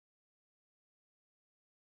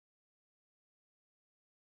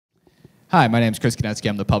Hi, my name is Chris Conetzkey.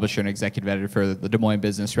 I'm the publisher and executive editor for the Des Moines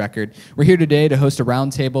Business Record. We're here today to host a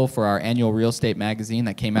roundtable for our annual real estate magazine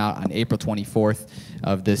that came out on April 24th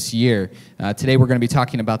of this year. Today we're going to be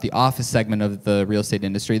talking about the office segment of the real estate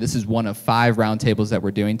industry. This is one of 5 roundtables that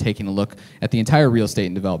we're doing, taking a look at the entire real estate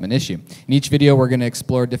and development issue. In each video we're going to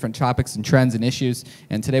explore different topics and trends and issues,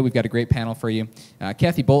 and today we've got a great panel for you.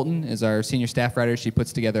 Kathy Bolten is our senior staff writer. She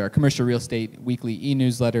puts together our commercial real estate weekly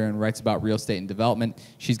e-newsletter and writes about real estate and development.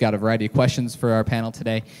 She's got a variety of questions for our panel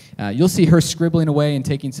today. You'll see her scribbling away and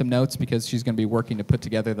taking some notes because she's going to be working to put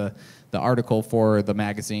together the article for the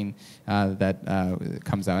magazine that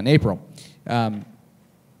comes out in April.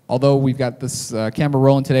 Although we've got this camera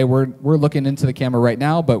rolling today, we're looking into the camera right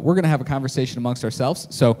now, but we're going to have a conversation amongst ourselves,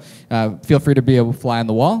 so feel free to be a fly on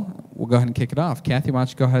the wall. We'll go ahead and kick it off. Kathy, why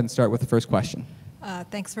don't you go ahead and start with the first question?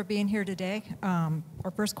 Thanks for being here today.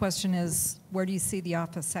 Our first question is, where do you see the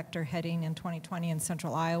office sector heading in 2020 in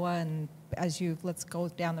central Iowa? And let's go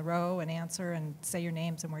down the row and answer and say your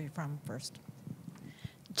names and where you're from first.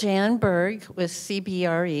 Jan Berg with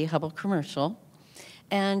CBRE, Hubbell Commercial.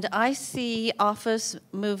 And I see office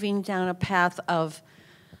moving down a path of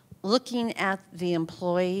looking at the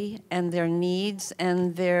employee and their needs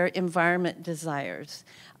and their environment desires.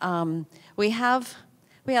 We have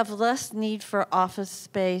less need for office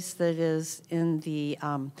space that is in the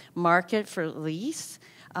market for lease,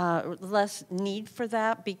 less need for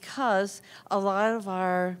that because a lot of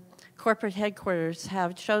our corporate headquarters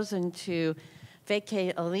have chosen to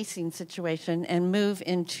vacate a leasing situation and move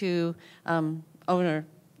into owner,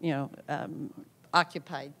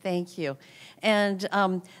 occupied. Thank you. And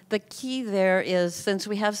the key there is, since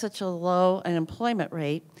we have such a low unemployment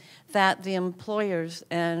rate, that the employers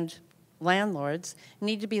and landlords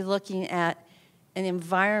need to be looking at an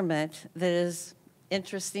environment that is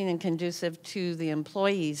interesting and conducive to the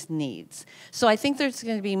employees' needs. So I think there's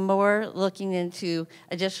going to be more looking into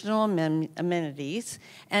additional amenities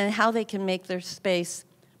and how they can make their space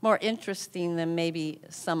more interesting than maybe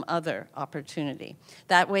some other opportunity.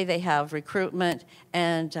 That way they have recruitment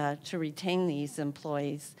and to retain these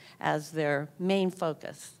employees as their main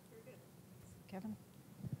focus. Kevin?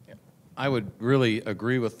 I would really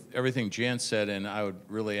agree with everything Jan said, and I would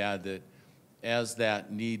really add that as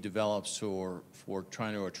that need develops for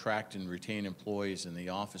trying to attract and retain employees in the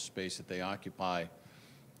office space that they occupy,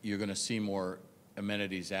 you're going to see more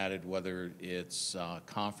amenities added, whether it's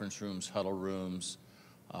conference rooms, huddle rooms,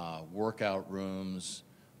 workout rooms,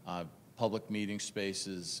 public meeting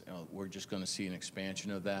spaces. We're just going to see an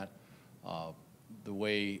expansion of that. The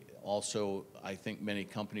way also I think many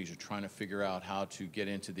companies are trying to figure out how to get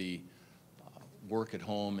into the work at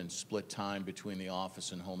home and split time between the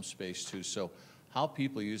office and home space too. So how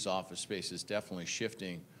people use office space is definitely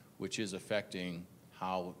shifting, which is affecting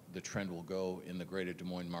how the trend will go in the greater Des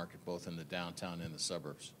Moines market, both in the downtown and the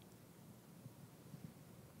suburbs.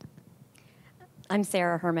 I'm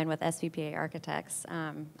Sara Herman with SVPA Architects.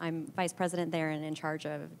 I'm vice president there and in charge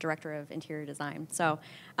of director of interior design. So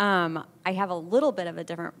I have a little bit of a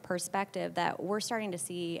different perspective that we're starting to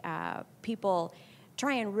see people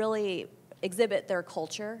try and really exhibit their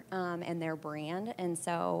culture and their brand. And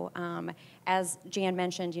so as Jan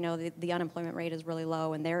mentioned, the unemployment rate is really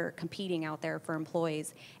low and they're competing out there for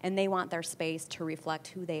employees and they want their space to reflect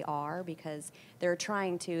who they are because they're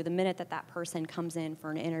trying to, the minute that person comes in for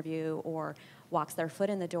an interview or walks their foot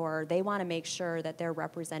in the door, they want to make sure that they're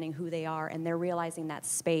representing who they are and they're realizing that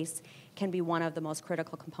space can be one of the most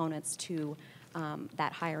critical components to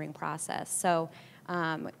that hiring process. So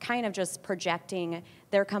kind of just projecting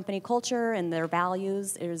their company culture and their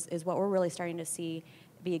values is what we're really starting to see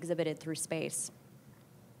be exhibited through space.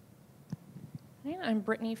 I'm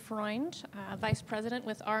Brittany Freund, Vice President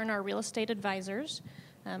with R&R Real Estate Advisors.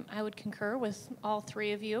 I would concur with all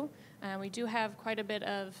 3 of you. We do have quite a bit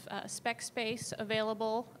of spec space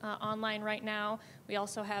available online right now. We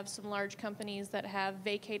also have some large companies that have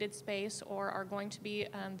vacated space or are going to be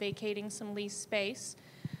vacating some lease space.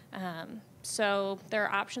 So there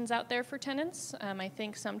are options out there for tenants. I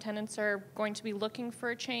think some tenants are going to be looking for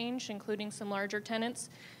a change, including some larger tenants.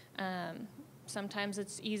 Sometimes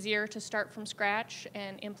it's easier to start from scratch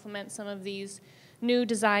and implement some of these new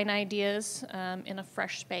design ideas in a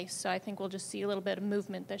fresh space. So I think we'll just see a little bit of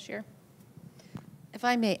movement this year. If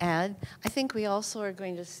I may add, I think we also are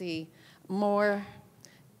going to see more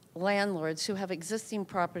landlords who have existing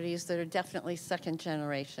properties that are definitely second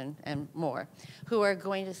generation and more, who are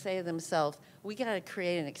going to say to themselves, we got to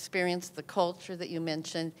create an experience, the culture that you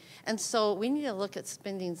mentioned, and so we need to look at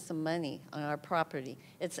spending some money on our property.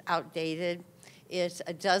 It's outdated.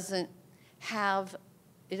 It doesn't have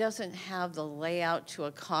it doesn't have the layout to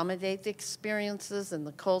accommodate the experiences and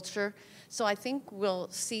the culture. So I think we'll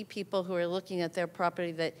see people who are looking at their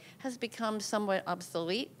property that has become somewhat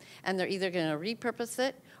obsolete, and they're either going to repurpose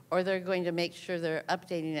it or they're going to make sure they're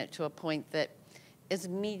updating it to a point that is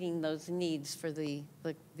meeting those needs for the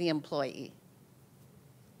employee.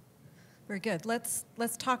 Very good. Let's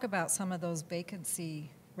talk about some of those vacancy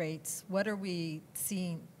rates. What are we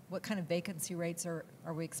seeing? What kind of vacancy rates are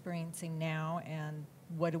we experiencing now, and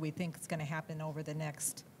what do we think is going to happen over the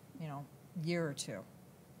next, year or two?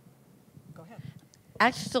 Go ahead.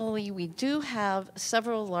 Actually, we do have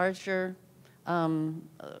several larger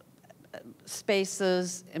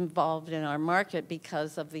spaces involved in our market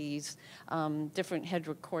because of these different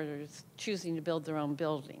headquarters choosing to build their own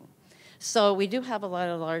building. So we do have a lot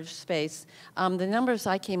of large space. The numbers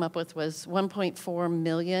I came up with was 1.4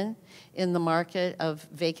 million in the market of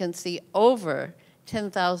vacancy over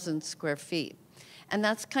 10,000 square feet. And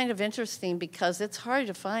that's kind of interesting because it's hard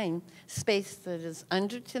to find space that is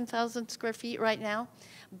under 10,000 square feet right now.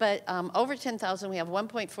 But over 10,000, we have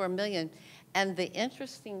 1.4 million. And the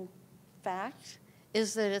interesting fact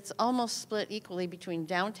is that it's almost split equally between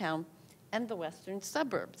downtown and the western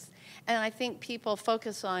suburbs. And I think people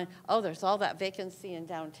focus on, oh, there's all that vacancy in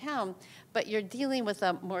downtown, but you're dealing with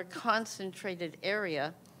a more concentrated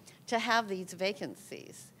area to have these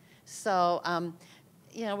vacancies. So,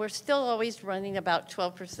 we're still always running about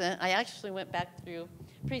 12%. I actually went back through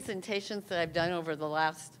presentations that I've done over the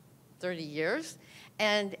last 30 years,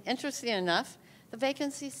 and interesting enough, the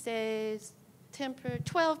vacancy stays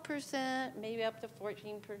 12%, maybe up to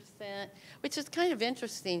 14%, which is kind of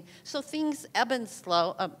interesting. So things ebb and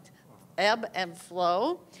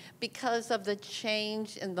flow because of the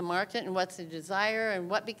change in the market and what's in desire and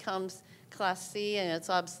what becomes Class C and it's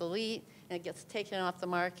obsolete and it gets taken off the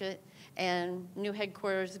market, and new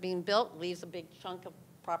headquarters being built leaves a big chunk of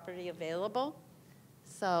property available.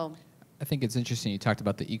 So I think it's interesting you talked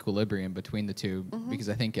about the equilibrium between the two, because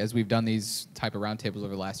I think as we've done these type of roundtables over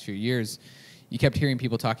the last few years, you kept hearing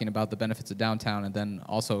people talking about the benefits of downtown and then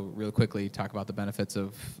also real quickly talk about the benefits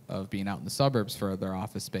of being out in the suburbs for their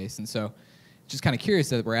office space. And so just kind of curious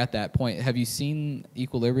that we're at that point. Have you seen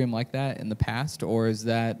equilibrium like that in the past, or is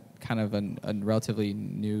that kind of a relatively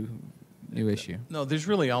new issue? No, there's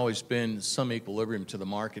really always been some equilibrium to the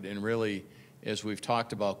market, and really, as we've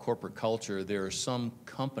talked about corporate culture, there are some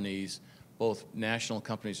companies, both national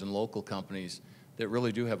companies and local companies, that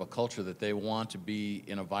really do have a culture that they want to be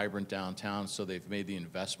in a vibrant downtown, so they've made the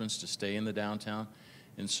investments to stay in the downtown.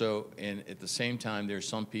 And at the same time, there's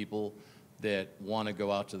some people that want to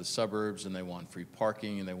go out to the suburbs and they want free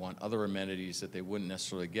parking and they want other amenities that they wouldn't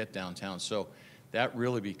necessarily get downtown. So that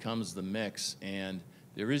really becomes the mix, and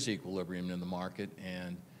there is equilibrium in the market.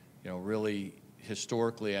 And really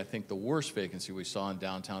historically, I think the worst vacancy we saw in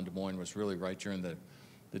downtown Des Moines was really right during the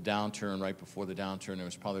downturn, right before the downturn. It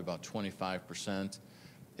was probably about 25%,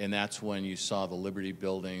 and that's when you saw the Liberty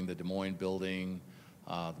Building, the Des Moines Building,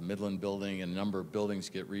 the Midland Building, and a number of buildings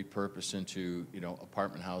get repurposed into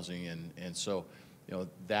apartment housing, and so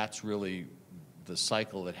that's really the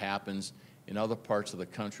cycle that happens. In other parts of the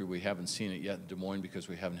country, we haven't seen it yet in Des Moines because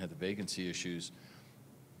we haven't had the vacancy issues.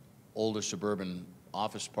 Older suburban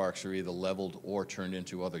office parks are either leveled or turned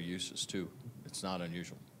into other uses too. It's not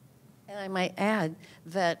unusual. And I might add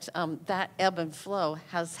that that ebb and flow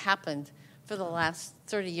has happened for the last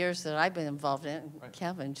 30 years that I've been involved in it, and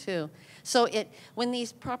Kevin too. So when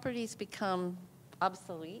these properties become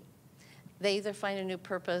obsolete, they either find a new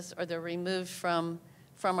purpose or they're removed from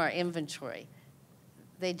our inventory.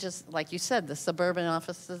 They just, like you said, the suburban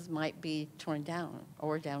offices might be torn down,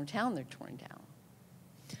 or downtown they're torn down.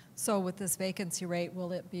 So with this vacancy rate,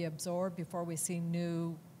 will it be absorbed before we see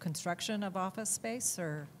new construction of office space,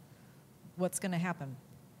 or what's going to happen?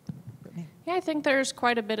 Brittany? Yeah, I think there's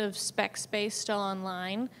quite a bit of spec space still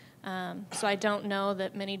online. So I don't know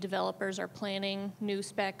that many developers are planning new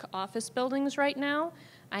spec office buildings right now.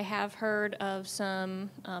 I have heard of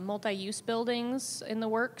some multi-use buildings in the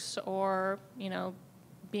works, or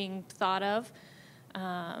being thought of.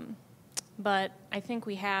 But I think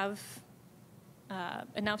we have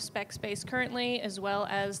enough spec space currently, as well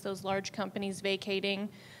as those large companies vacating.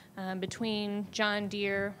 Between John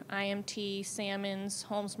Deere, IMT, Salmons,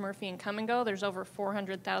 Holmes Murphy, and Come and Go, there's over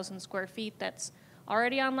 400,000 square feet that's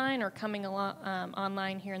already online or coming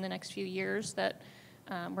online here in the next few years that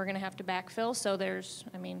we're going to have to backfill. So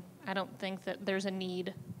I don't think that there's a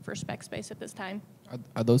need for spec space at this time.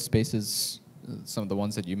 Are those spaces, some of the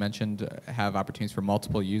ones that you mentioned, have opportunities for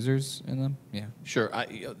multiple users in them? Yeah. Sure.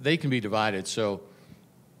 They can be divided. So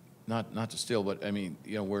not to steal, but I mean,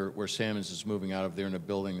 you know, where Salmons is moving out of, they're in a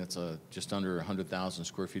building that's just under 100,000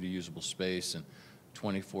 square feet of usable space and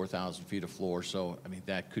 24,000 feet of floor. So, I mean,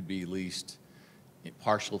 that could be leased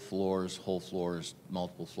partial floors, whole floors,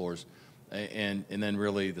 multiple floors. And then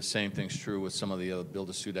really the same thing's true with some of the other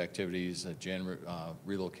build-to-suit activities. Jan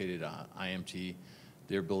relocated IMT.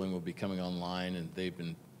 Their building will be coming online,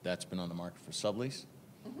 and that's been on the market for sublease.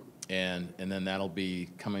 And then that'll be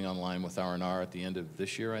coming online with R&R at the end of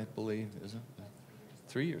this year, I believe, is it?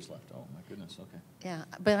 3 years left. Oh, my goodness, okay. Yeah,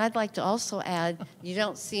 but I'd like to also add, you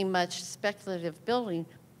don't see much speculative building,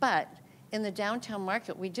 but in the downtown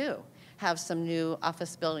market, we do have some new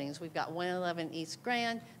office buildings. We've got 111 East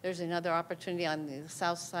Grand. There's another opportunity on the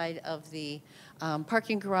south side of the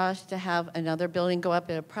parking garage to have another building go up.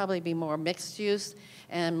 It'll probably be more mixed use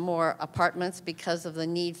and more apartments because of the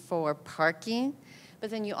need for parking. But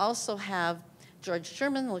then you also have George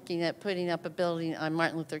Sherman looking at putting up a building on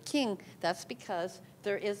Martin Luther King. That's because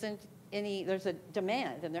there's a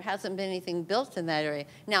demand, and there hasn't been anything built in that area.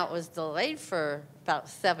 Now, it was delayed for about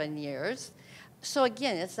 7 years. So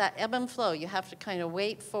again, it's that ebb and flow. You have to kind of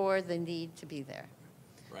wait for the need to be there.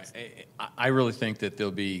 Right. I really think that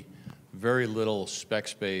there'll be very little spec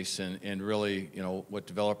space, and really, you know, what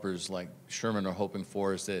developers like Sherman are hoping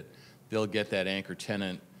for is that they'll get that anchor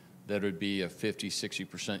tenant that would be a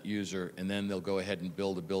 50-60% user, and then they'll go ahead and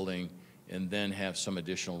build a building and then have some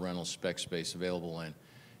additional rental spec space available. And,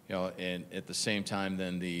 you know, and at the same time,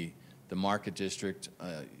 then the market district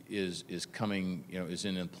is coming, you know, is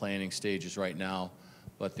in the planning stages right now,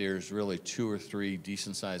 but there's really 2 or 3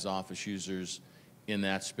 decent-sized office users in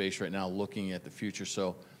that space right now looking at the future.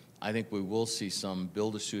 So I think we will see some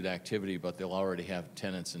build-to-suit activity, but they'll already have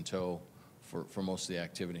tenants in tow for most of the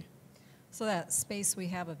activity. So that space we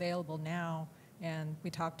have available now, and we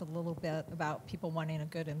talked a little bit about people wanting a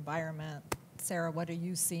good environment. Sarah, what are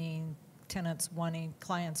you seeing tenants wanting,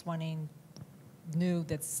 clients wanting new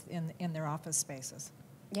that's in their office spaces?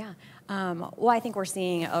 Yeah. Well, I think we're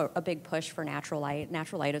seeing a big push for natural light.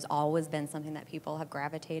 Natural light has always been something that people have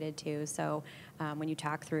gravitated to. So when you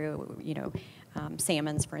talk through, you know,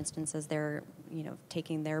 Salmons, for instance, as they're, you know,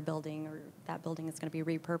 taking their building, or that building is going to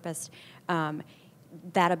be repurposed,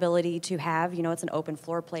 that ability to have, you know, it's an open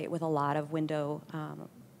floor plate with a lot of window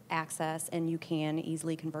access, and you can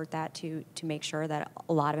easily convert that to make sure that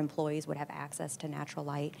a lot of employees would have access to natural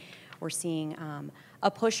light. We're seeing a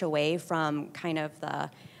push away from kind of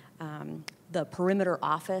the perimeter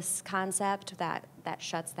office concept that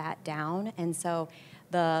shuts that down, and so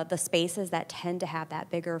the spaces that tend to have that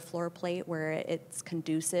bigger floor plate where it's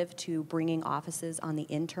conducive to bringing offices on the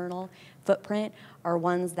internal footprint are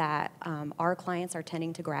ones that our clients are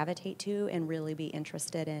tending to gravitate to and really be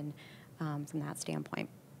interested in from that standpoint.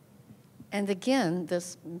 And again,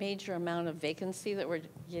 this major amount of vacancy that we're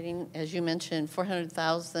getting, as you mentioned,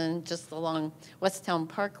 400,000 just along Westtown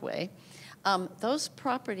Parkway, those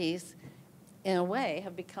properties, in a way,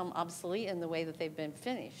 have become obsolete in the way that they've been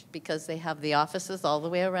finished because they have the offices all the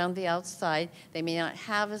way around the outside. They may not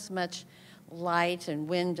have as much light and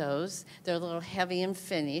windows. They're a little heavy in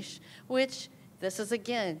finish, which this is,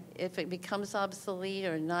 again, if it becomes obsolete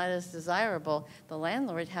or not as desirable, the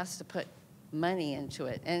landlord has to put money into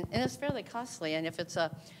it. And it's fairly costly. And if it's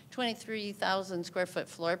a 23,000 square foot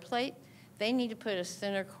floor plate, they need to put a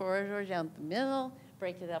center corridor down the middle,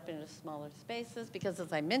 break it up into smaller spaces, because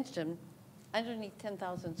as I mentioned, underneath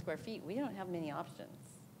 10,000 square feet, we don't have many options.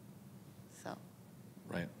 So.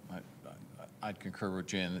 Right. I'd concur with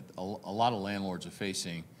Jan. A lot of landlords are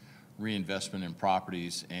facing reinvestment in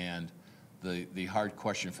properties, and the hard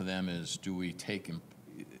question for them is, do we take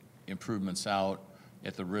improvements out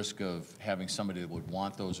at the risk of having somebody that would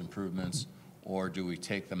want those improvements, or do we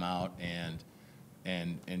take them out and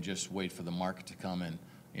just wait for the market to come in?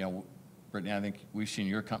 You know, Brittany, I think we've seen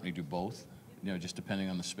your company do both, you know, just depending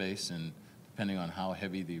on the space and depending on how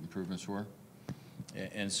heavy the improvements were.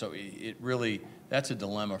 And so it really, that's a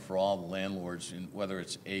dilemma for all the landlords, in whether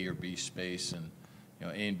it's A or B space. And, you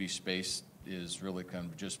know, A and B space is really kind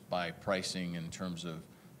of just by pricing in terms of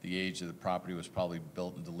the age of the property was probably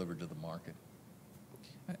built and delivered to the market.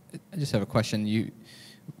 I just have a question.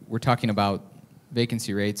 We're talking about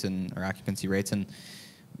vacancy rates or occupancy rates, and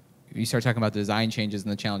you start talking about the design changes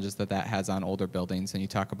and the challenges that has on older buildings, and you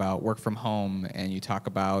talk about work from home, and you talk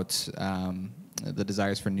about the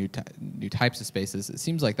desires for new types of spaces. It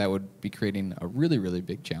seems like that would be creating a really, really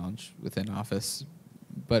big challenge within office,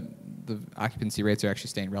 but the occupancy rates are actually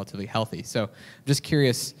staying relatively healthy. So I'm just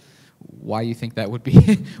curious why you think that would be.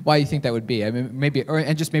 Why you think that would be? I mean, maybe,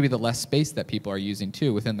 and just maybe the less space that people are using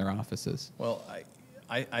too within their offices. Well,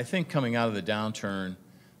 I think coming out of the downturn,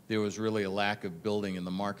 there was really a lack of building, and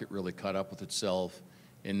the market really caught up with itself.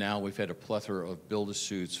 And now we've had a plethora of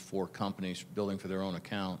build-to-suits for companies building for their own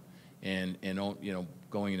account and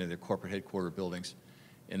going into their corporate headquarter buildings.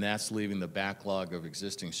 And that's leaving the backlog of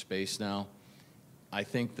existing space now. I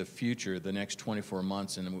think the future, the next 24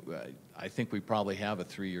 months, and I think we probably have a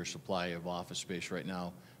 3-year supply of office space right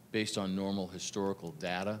now based on normal historical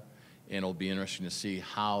data, and it'll be interesting to see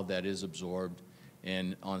how that is absorbed,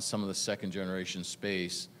 and on some of the second-generation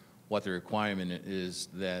space, what the requirement is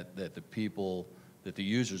that the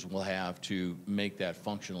users will have to make that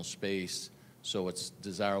functional space so it's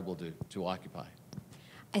desirable to occupy.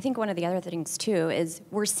 I think one of the other things too is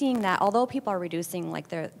we're seeing that although people are reducing like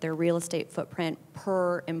their real estate footprint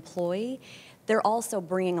per employee, they're also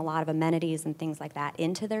bringing a lot of amenities and things like that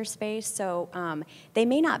into their space. So they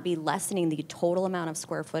may not be lessening the total amount of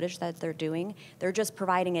square footage that they're doing. They're just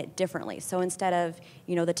providing it differently. So instead of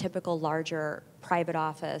the typical larger private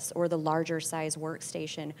office or the larger size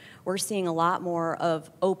workstation, we're seeing a lot more of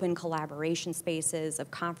open collaboration spaces, of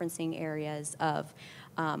conferencing areas, of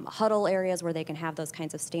huddle areas where they can have those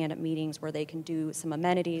kinds of stand-up meetings, where they can do some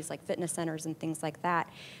amenities like fitness centers and things like that.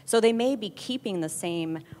 So they may be keeping the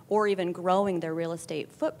same or even growing their real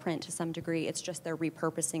estate footprint to some degree. It's just they're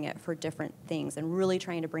repurposing it for different things and really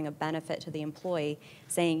trying to bring a benefit to the employee,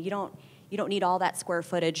 saying you don't need all that square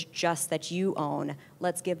footage just that you own.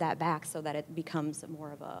 Let's give that back so that it becomes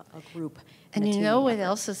more of a group. And you know what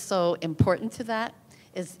else is so important to that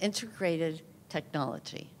is integrated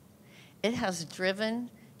technology. It has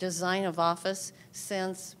driven design of office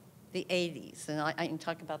since the 80s, and I can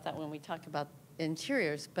talk about that when we talk about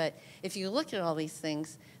interiors, but if you look at all these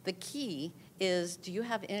things, the key is, do you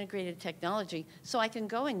have integrated technology so I can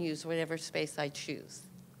go and use whatever space I choose?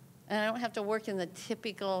 And I don't have to work in the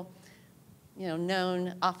typical,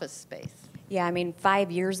 known office space. Yeah, I mean,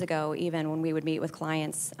 5 years ago, even when we would meet with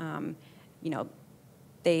clients,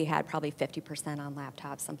 they had probably 50% on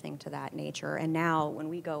laptops, something to that nature. And now when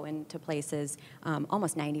we go into places,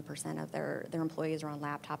 almost 90% of their employees are on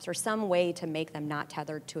laptops or some way to make them not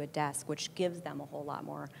tethered to a desk, which gives them a whole lot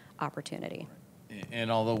more opportunity.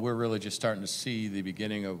 And although we're really just starting to see the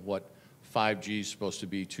beginning of what 5G is supposed to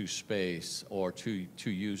be to space or to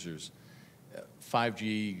users,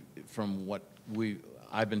 5G, from what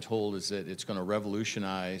I've been told, is that it's going to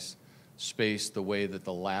revolutionize space the way that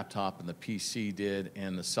the laptop and the PC did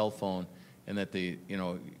and the cell phone, and that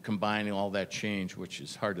combining all that change, which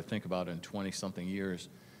is hard to think about in 20-something years,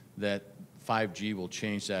 that 5G will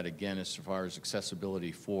change that again as far as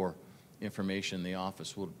accessibility for information in the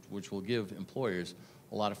office, which will give employers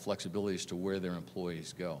a lot of flexibility as to where their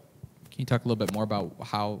employees go. Can you talk a little bit more about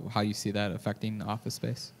how you see that affecting office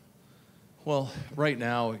space? Well, right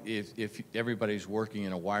now, if everybody's working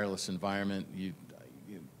in a wireless environment,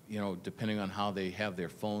 depending on how they have their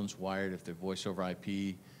phones wired, if they're voice over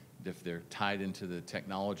IP, if they're tied into the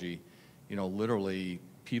technology, literally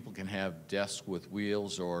people can have desks with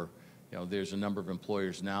wheels, or, there's a number of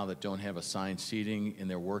employers now that don't have assigned seating in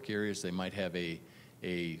their work areas. They might have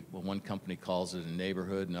one company calls it a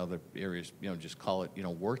neighborhood, and other areas, just call it,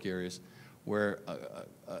 work areas, where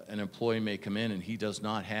an employee may come in and he does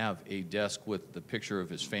not have a desk with the picture of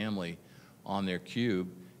his family on their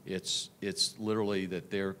cube. It's literally that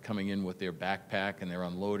they're coming in with their backpack and they're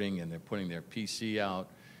unloading and they're putting their PC out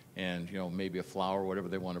and maybe a flower, whatever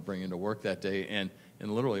they want to bring into work that day, and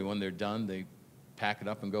literally when they're done they pack it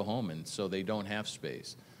up and go home, and so they don't have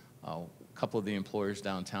space. A couple of the employers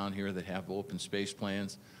downtown here that have open space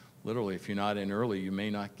plans, literally if you're not in early you may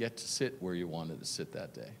not get to sit where you wanted to sit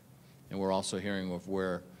that day. And we're also hearing of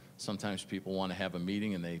where sometimes people want to have a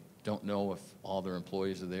meeting and they don't know if all their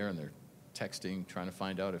employees are there, and they're texting, trying to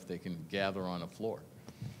find out if they can gather on a floor.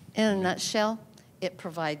 In a nutshell, it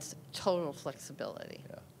provides total flexibility.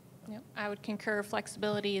 Yeah. Yep, I would concur.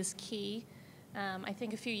 Flexibility is key. I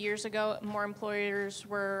think a few years ago, more employers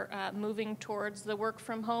were moving towards the work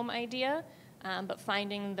from home idea, but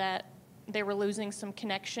finding that they were losing some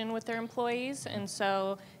connection with their employees, and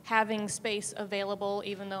so having space available,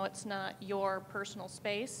 even though it's not your personal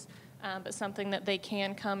space, but something that they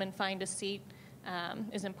can come and find a seat,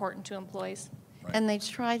 is important to employees. Right. And they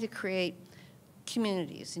try to create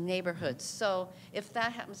communities, neighborhoods. So if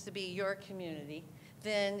that happens to be your community,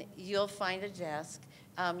 then you'll find a desk.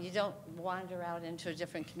 You don't wander out into a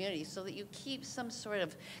different community, so that you keep some sort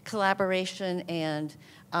of collaboration and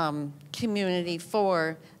community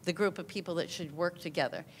for the group of people that should work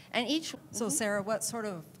together. And each. So Sarah, what sort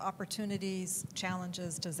of opportunities,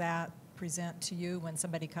 challenges does that present to you when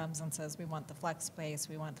somebody comes and says, we want the flex space,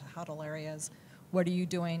 we want the huddle areas? What are you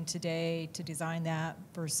doing today to design that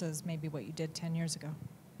versus maybe what you did 10 years ago?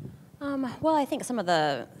 Well, I think some of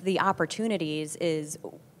the opportunities is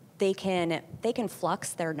they can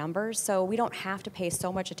flux their numbers, so we don't have to pay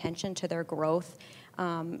so much attention to their growth.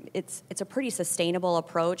 It's a pretty sustainable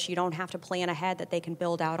approach. You don't have to plan ahead that they can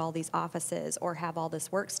build out all these offices or have all this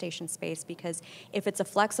workstation space, because if it's a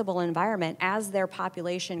flexible environment, as their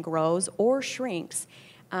population grows or shrinks,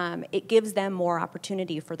 it gives them more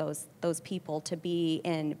opportunity for those people to be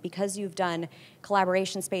in, because you've done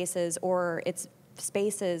collaboration spaces or it's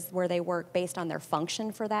spaces where they work based on their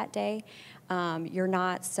function for that day. You're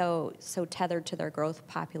not so tethered to their growth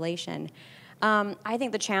population. I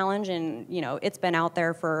think the challenge, and it's been out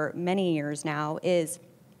there for many years now, is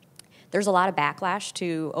there's a lot of backlash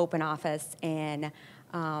to open office, and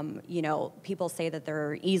people say that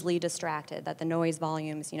they're easily distracted, that the noise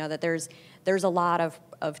volumes, that there's a lot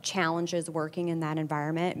of challenges working in that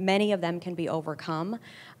environment. Many of them can be overcome,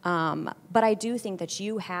 but I do think that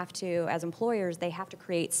you have to, as employers, they have to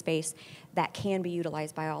create space that can be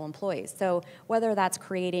utilized by all employees. So whether that's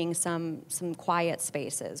creating some quiet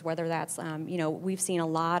spaces, whether that's, we've seen a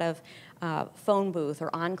lot of phone booth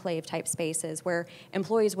or enclave type spaces where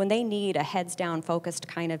employees, when they need a heads down focused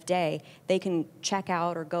kind of day, they can check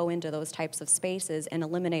out or go into those types of spaces and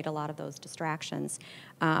eliminate a lot of those distractions.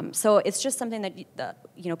 So it's just something that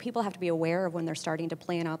people have to be aware of when they're starting to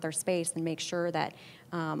plan out their space, and make sure that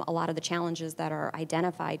a lot of the challenges that are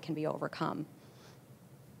identified can be overcome.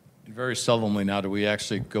 Very seldomly now do we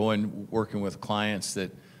actually go in working with clients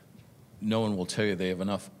that no one will tell you they have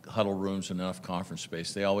enough huddle rooms and enough conference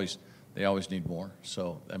space. They always need more.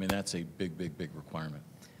 So, I mean, that's a big requirement.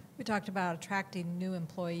 We talked about attracting new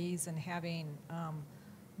employees and having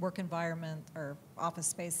work environment or office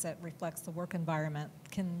space that reflects the work environment.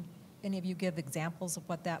 Can any of you give examples of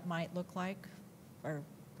what that might look like, or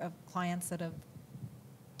of clients that have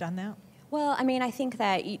done that? Well, I mean, I think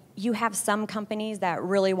that you have some companies that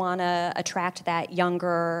really want to attract that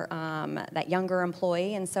younger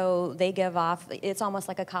employee, and so they give off, it's almost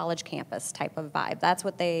like a college campus type of vibe. That's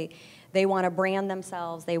what they want to brand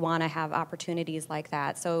themselves. They want to have opportunities like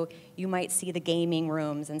that. So you might see the gaming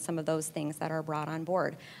rooms and some of those things that are brought on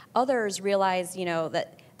board. Others realize,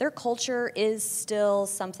 that their culture is still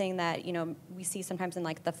something that, we see sometimes in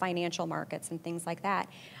like the financial markets and things like that.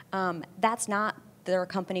 That's not their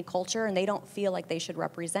company culture, and they don't feel like they should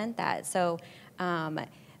represent that. So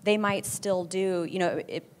they might still do,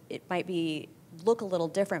 it might look a little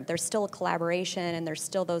different. There's still a collaboration, and there's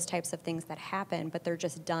still those types of things that happen, but they're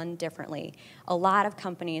just done differently. A lot of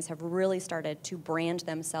companies have really started to brand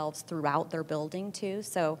themselves throughout their building too.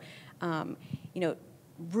 So,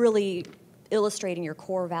 really illustrating your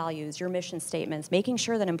core values, your mission statements, making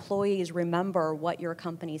sure that employees remember what your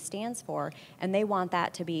company stands for, and they want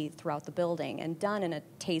that to be throughout the building and done in a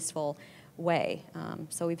tasteful way.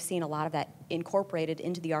 So we've seen a lot of that incorporated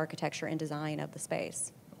into the architecture and design of the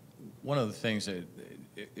space. One of the things that,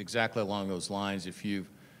 exactly along those lines, if you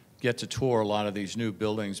get to tour a lot of these new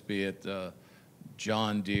buildings, be it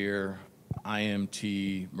John Deere,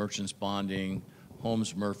 IMT, Merchants Bonding,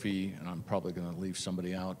 Holmes Murphy, and I'm probably going to leave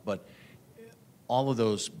somebody out, but all of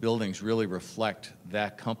those buildings really reflect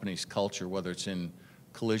that company's culture, whether it's in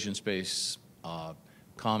collision space,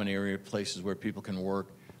 common area, places where people can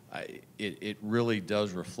work. It really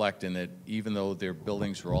does reflect in that even though their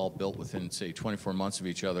buildings are all built within, say, 24 months of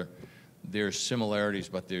each other, there's similarities,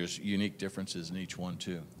 but there's unique differences in each one,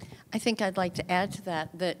 too. I think I'd like to add to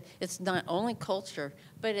that it's not only culture,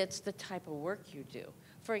 but it's the type of work you do.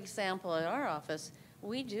 For example, at our office,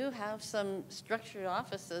 we do have some structured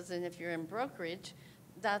offices, and if you're in brokerage,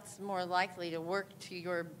 that's more likely to work to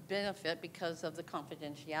your benefit because of the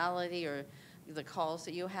confidentiality or the calls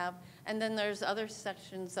that you have. And then there's other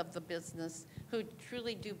sections of the business who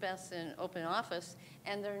truly do best in open office,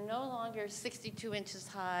 and they're no longer 62 inches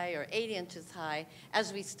high or 8 inches high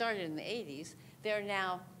as we started in the 80s. They're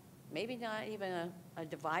now maybe not even a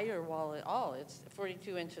divider wall at all. It's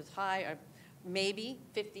 42 inches high, or maybe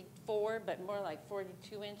 54, but more like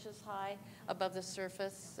 42 inches high above the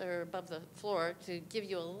surface or above the floor to give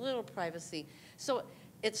you a little privacy. So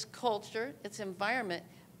it's culture, it's environment,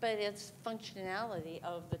 but it's functionality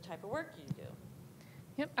of the type of work you do.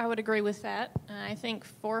 Yep, I would agree with that. I think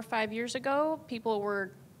 4 or 5 years ago, people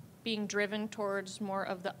were being driven towards more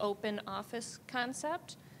of the open office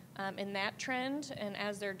concept in that trend, and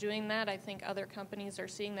as they're doing that, I think other companies are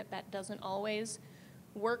seeing that that doesn't always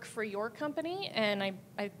work for your company, and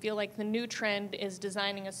I feel like the new trend is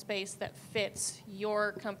designing a space that fits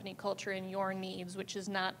your company culture and your needs, which is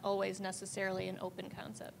not always necessarily an open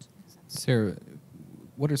concept. Sara,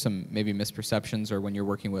 what are some maybe misperceptions, or when you're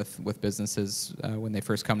working with businesses when they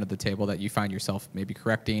first come to the table, that you find yourself maybe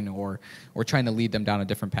correcting or trying to lead them down a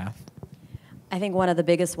different path? I think one of the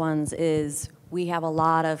biggest ones is we have a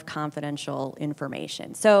lot of confidential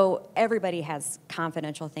information. So everybody has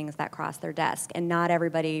confidential things that cross their desk, and not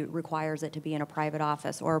everybody requires it to be in a private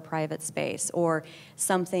office or a private space or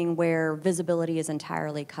something where visibility is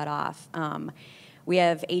entirely cut off. We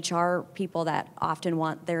have HR people that often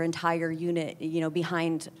want their entire unit,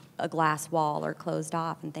 behind a glass wall or closed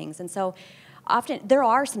off and things. And so often there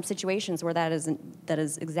are some situations where that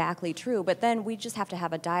is exactly true, but then we just have to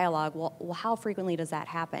have a dialogue. Well, how frequently does that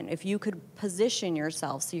happen? If you could position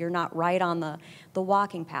yourself so you're not right on the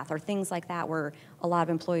walking path or things like that where a lot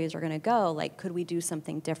of employees are going to go, like, could we do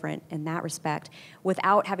something different in that respect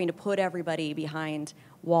without having to put everybody behind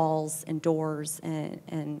walls and doors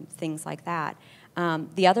and things like that?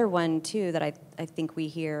 The other one, too, that I think we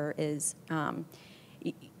hear is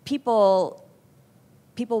people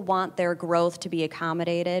want their growth to be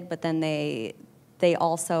accommodated, but then they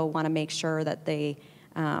also want to make sure that they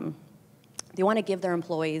want to give their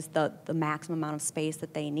employees the maximum amount of space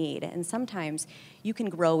that they need. And sometimes you can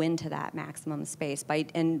grow into that maximum space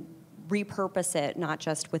and repurpose it, not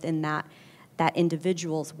just within that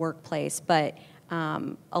individual's workplace, but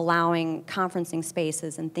allowing conferencing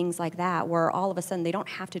spaces and things like that, where all of a sudden they don't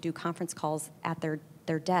have to do conference calls at their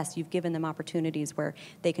desk. You've given them opportunities where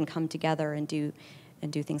they can come together and do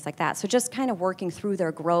things like that. So just kind of working through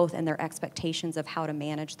their growth and their expectations of how to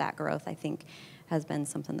manage that growth, I think, has been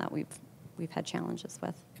something that we've had challenges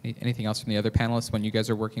with. Anything else from the other panelists when you guys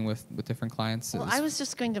are working with different clients? Well, I was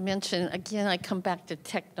just going to mention, again, I come back to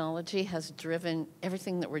technology has driven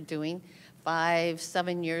everything that we're doing.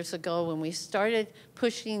 5-7 years ago, when we started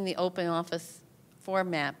pushing the open office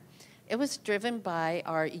format, it was driven by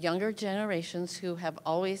our younger generations who have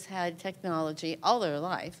always had technology all their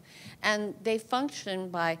life. And they function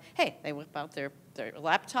by, hey, they whip out their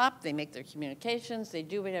laptop, they make their communications, they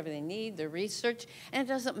do whatever they need, their research, and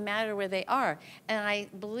it doesn't matter where they are. And I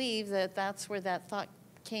believe that that's where that thought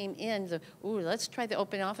came in, let's try the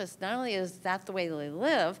open office. Not only is that the way they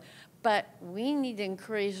live, but we need to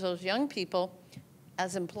encourage those young people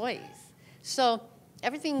as employees. So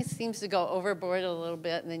everything seems to go overboard a little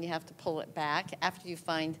bit, and then you have to pull it back after you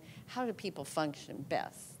find how do people function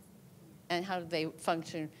best, and how do they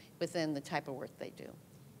function within the type of work they do.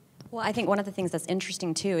 Well, I think one of the things that's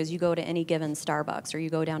interesting, too, is you go to any given Starbucks or you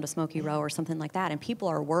go down to Smoky Row or something like that, and people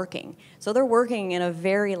are working. So they're working in a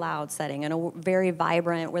very loud setting, in a very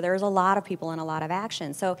vibrant, where there's a lot of people and a lot of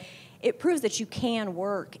action. So it proves that you can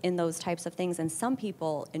work in those types of things, and some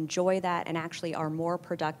people enjoy that and actually are more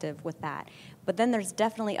productive with that. But then there's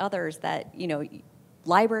definitely others that,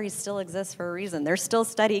 libraries still exist for a reason. There's still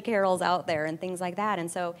study carrels out there and things like that. And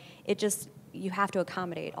so you have to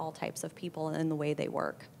accommodate all types of people in the way they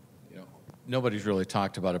work. Nobody's really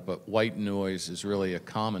talked about it, but white noise is really a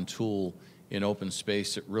common tool in open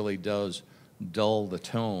space. It really does dull the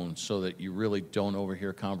tone so that you really don't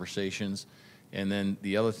overhear conversations. And then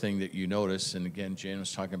the other thing that you notice, and again, Jan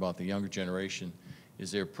was talking about the younger generation,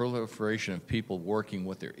 is their proliferation of people working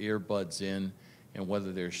with their earbuds in, and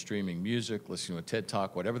whether they're streaming music, listening to a TED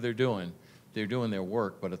Talk, whatever they're doing their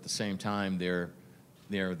work, but at the same time, they're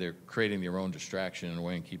creating their own distraction in a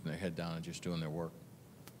way and keeping their head down and just doing their work.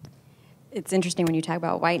 It's interesting when you talk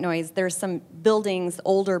about white noise. There's some buildings,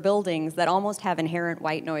 older buildings, that almost have inherent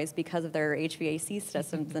white noise because of their HVAC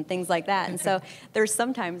systems and things like that. And so there's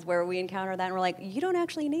sometimes where we encounter that and we're like, you don't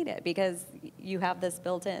actually need it because you have this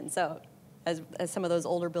built in. So as some of those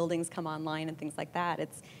older buildings come online and things like that,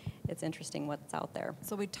 it's interesting what's out there.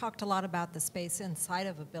 So we talked a lot about the space inside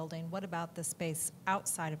of a building. What about the space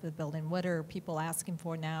outside of the building? What are people asking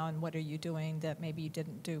for now, and what are you doing that maybe you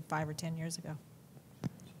didn't do 5 or 10 years ago?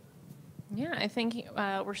 Yeah, I think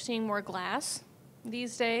we're seeing more glass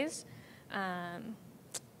these days.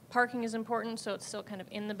 Parking is important, so it's still kind of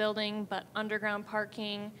in the building, but underground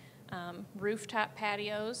parking, rooftop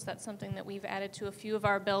patios, that's something that we've added to a few of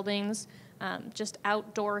our buildings. Just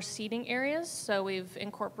outdoor seating areas, so we've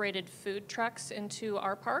incorporated food trucks into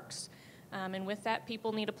our parks. And with that,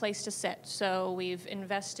 people need a place to sit. So we've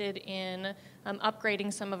invested in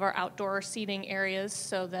upgrading some of our outdoor seating areas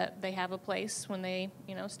so that they have a place when they,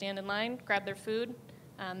 stand in line, grab their food.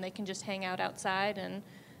 They can just hang out outside and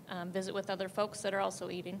visit with other folks that are also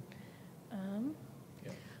eating.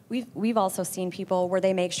 We've also seen people where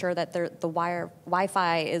they make sure that the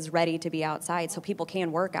Wi-Fi is ready to be outside, so people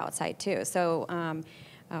can work outside too. So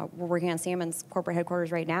we're working on Salmon's corporate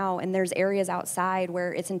headquarters right now, and there's areas outside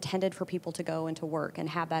where it's intended for people to go and to work and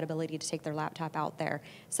have that ability to take their laptop out there.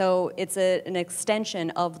 So it's an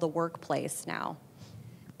extension of the workplace now.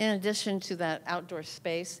 in addition to that outdoor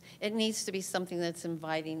space, it needs to be something that's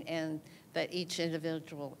inviting and that each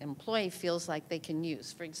individual employee feels like they can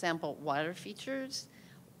use. For example, water features,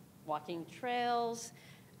 walking trails,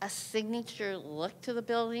 a signature look to the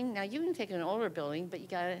building. Now, you can take an older building, but you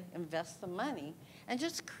got to invest some money and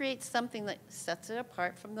just create something that sets it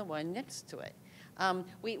apart from the one next to it.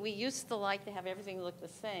 We used to like to have everything look the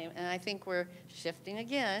same, and I think we're shifting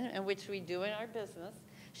again, and which we do in our business,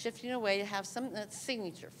 shifting away to have something that's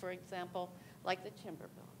signature. For example, like the timber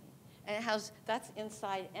building. And it has, that's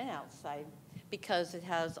inside and outside, because it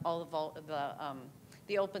has all of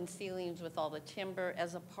the open ceilings with all the timber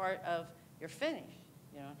as a part of your finish.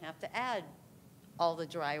 You don't have to add all the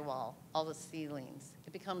drywall, all the ceilings.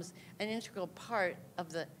 It becomes an integral part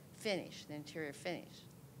of the finish, the interior finish.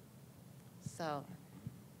 So,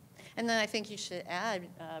 and then I think you should add,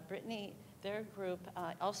 Brittany, their group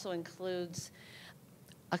also includes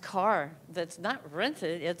a car that's not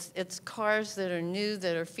rented. It's cars that are new,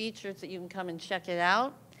 that are featured, that you can come and check it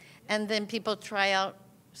out. And then people try out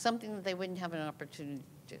something that they wouldn't have an opportunity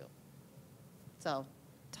to do. So,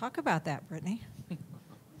 Talk about that, Brittany.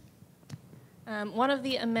 One of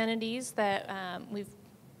the amenities that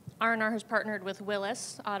R&R has partnered with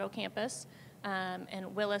Willis Auto Campus,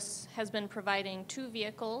 and Willis has been providing 2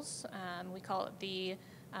 vehicles. We call it the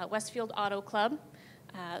Westfield Auto Club.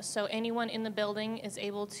 So anyone in the building is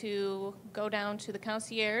able to go down to the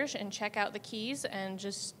concierge and check out the keys and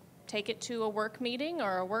just take it to a work meeting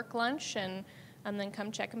or a work lunch and then come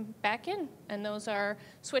check them back in. And those are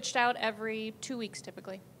switched out every 2 weeks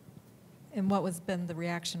typically. And what has been the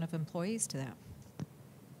reaction of employees to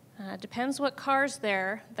that? Depends what car's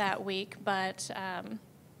there that week, but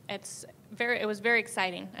it was very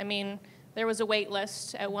exciting. I mean, there was a wait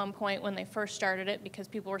list at one point when they first started it because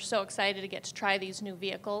people were so excited to get to try these new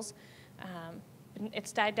vehicles.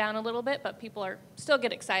 It's died down a little bit, but people still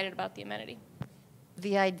get excited about the amenity.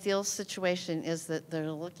 the ideal situation is that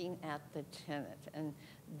they're looking at the tenant and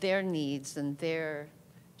their needs and their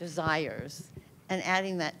desires and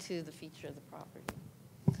adding that to the feature of the property.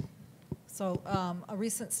 So a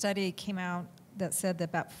recent study came out that said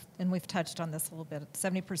that and we've touched on this a little bit,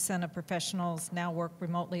 70% of professionals now work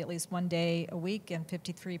remotely at least one day a week, and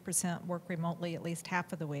 53% work remotely at least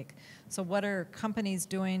half of the week. So what are companies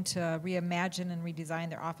doing to reimagine and redesign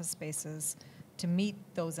their office spaces to meet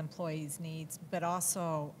those employees' needs? But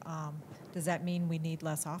also, does that mean we need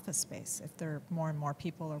less office space if there more and more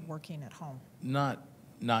people are working at home? Not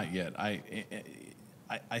yet.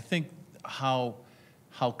 I think how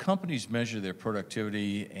companies measure their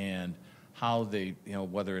productivity and how they,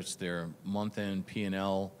 whether it's their month-end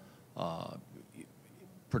P&L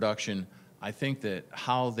production, I think that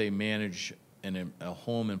how they manage a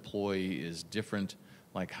home employee is different,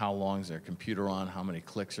 like how long is their computer on, how many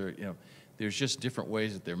clicks are, there's just different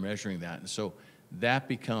ways that they're measuring that. And so that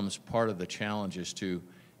becomes part of the challenge as to,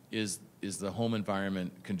 is the home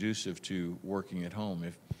environment conducive to working at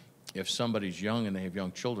home? If somebody's young and they have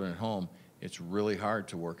young children at home, it's really hard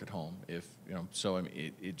to work at home. So I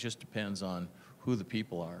mean, it just depends on who the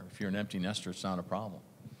people are. If you're an empty nester, it's not a problem.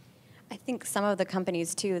 I think some of the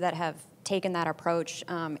companies, too, that have taken that approach,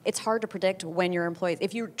 it's hard to predict when your employees,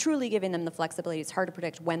 if you're truly giving them the flexibility, it's hard to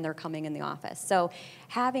predict when they're coming in the office. So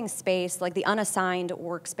having space, like the unassigned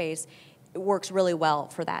workspace, works really well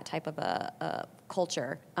for that type of a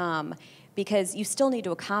culture. Because you still need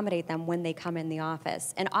to accommodate them when they come in the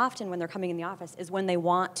office. And often when they're coming in the office is when they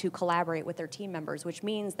want to collaborate with their team members, which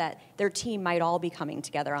means that their team might all be coming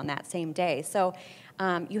together on that same day. So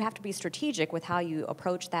you have to be strategic with how you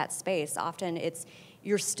approach that space. Often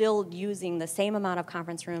you're still using the same amount of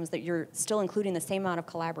conference rooms, that you're still including the same amount of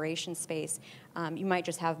collaboration space. You might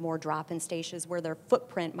just have more drop-in stations where their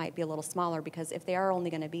footprint might be a little smaller, because if they are only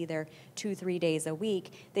going to be there 2-3 days a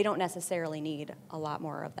week, they don't necessarily need a lot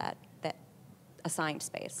more of that assigned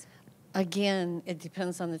space. Again, it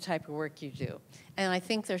depends on the type of work you do. And I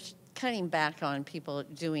think they're cutting back on people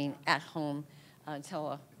doing at-home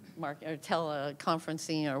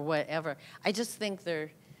teleconferencing or whatever. I just think they're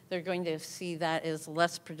going to see that as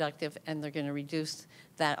less productive, and they're going to reduce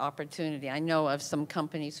that opportunity. I know of some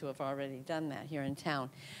companies who have already done that here in town.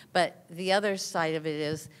 But the other side of it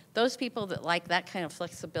is those people that like that kind of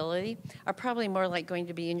flexibility are probably more like going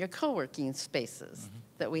to be in your co-working spaces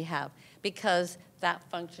that we have, because that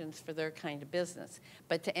functions for their kind of business.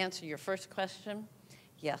 But to answer your first question,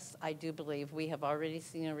 yes, I do believe we have already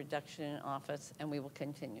seen a reduction in office, and we will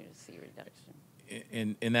continue to see a reduction.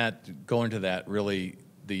 In that, going to that, really,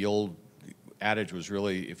 the old adage was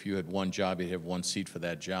really, if you had one job, you'd have one seat for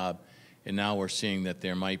that job. And now we're seeing that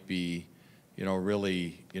there might be,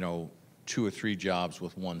 really, 2 or 3 jobs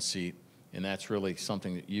with one seat. And that's really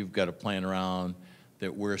something that you've got to plan around,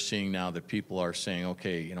 that we're seeing now that people are saying,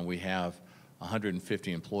 okay, you know, we have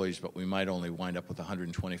 150 employees, but we might only wind up with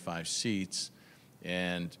 125 seats.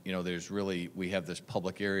 And, you know, we have this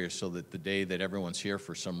public area so that the day that everyone's here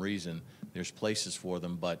for some reason, there's places for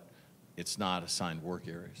them, but it's not assigned work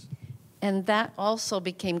areas. And that also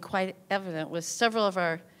became quite evident with several of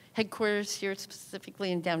our headquarters here,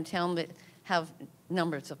 specifically in downtown, that have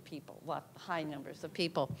numbers of people, high numbers of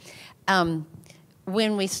people.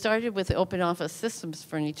 When we started with open office systems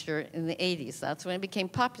furniture in the 80s, that's when it became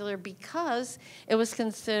popular because it was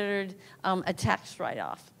considered a tax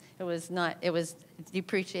write-off. It was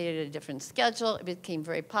depreciated at a different schedule. It became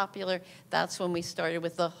very popular. That's when we started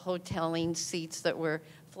with the hoteling seats that were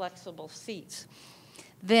flexible seats.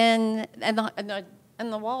 Then, and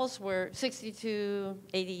the walls were 60 to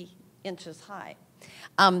 80 inches high.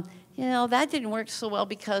 You know, that didn't work so well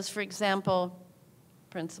because, for example,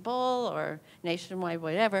 Principal or Nationwide,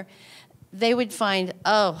 whatever, they would find,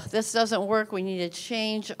 oh, this doesn't work, we need to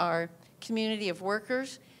change our community of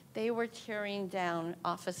workers. They were tearing down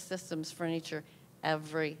office systems furniture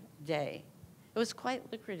every day. It was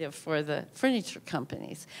quite lucrative for the furniture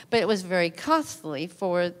companies, but it was very costly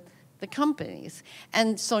for the companies.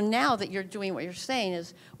 And so now that you're doing what you're saying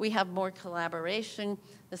is we have more collaboration.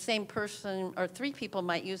 The same person or three people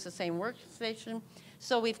might use the same workstation.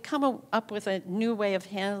 So we've come up with a new way of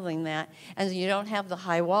handling that. And you don't have the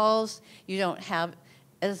high walls. You don't have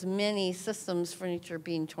as many systems furniture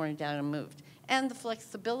being torn down and moved. And the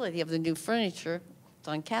flexibility of the new furniture, it's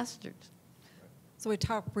on casters. So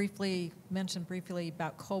we mentioned briefly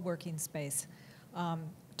about co-working space. Are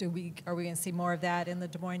we going to see more of that in the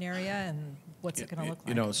Des Moines area, and what's it going to look like?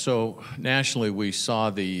 You know, so nationally we saw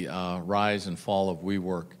the rise and fall of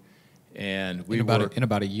WeWork, and we in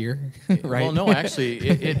about a year, right? Well, no, actually,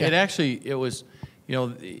 it actually was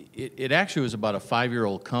about a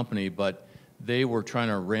 5-year-old company, but they were trying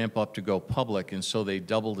to ramp up to go public, and so they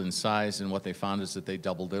doubled in size. And what they found is that they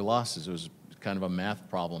doubled their losses. It was kind of a math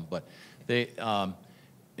problem, but they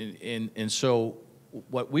and so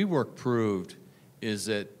what WeWork proved is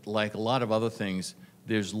that, like a lot of other things,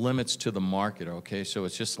 there's limits to the market, okay? So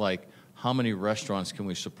it's just like, how many restaurants can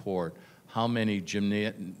we support? How many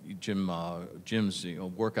gyms, you know,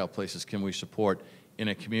 workout places can we support in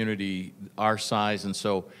a community our size? And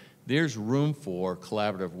so there's room for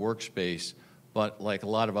collaborative workspace, but like a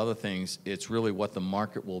lot of other things, it's really what the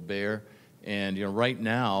market will bear. And, you know, right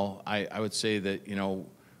now, I would say that, you know,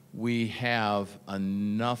 we have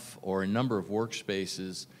enough or a number of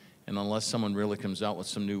workspaces, and unless someone really comes out with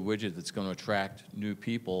some new widget that's going to attract new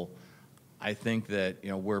people, I think that, you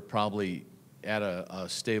know, we're probably at a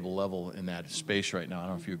stable level in that space right now. I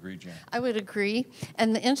don't know if you agree, Jan. I would agree.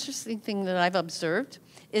 And the interesting thing that I've observed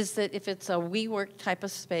is that if it's a WeWork type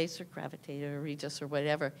of space or Gravitated or Regis or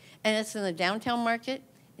whatever, and it's in the downtown market,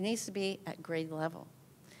 it needs to be at grade level.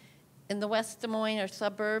 In the West Des Moines or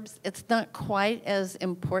suburbs, it's not quite as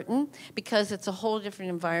important because it's a whole different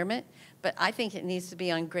environment, but I think it needs to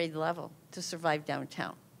be on grade level to survive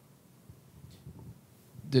downtown.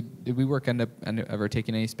 Did WeWork end up ever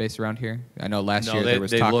taking any space around here? I know last year there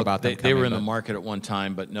was they talk looked, about them they were in coming, the market at one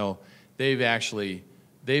time, but no, they've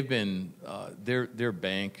been, their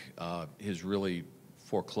bank has really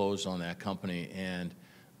foreclosed on that company, and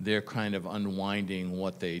they're kind of unwinding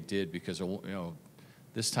what they did because, you know,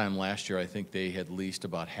 this time last year, I think they had leased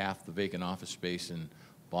about half the vacant office space in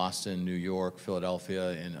Boston, New York, Philadelphia,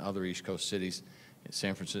 and other East Coast cities,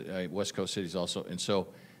 San Francisco, West Coast cities also. And so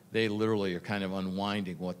they literally are kind of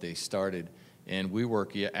unwinding what they started. And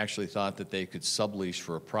WeWork actually thought that they could sublease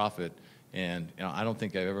for a profit. And, you know, I don't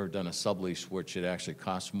think I've ever done a sublease which it actually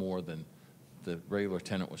costs more than the regular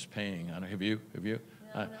tenant was paying. I don't, have you?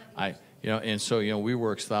 No, you know, and so, you know,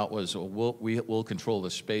 WeWork's thought was, well, we'll control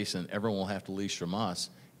the space and everyone will have to lease from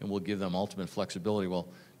us and we'll give them ultimate flexibility. Well,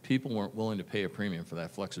 people weren't willing to pay a premium for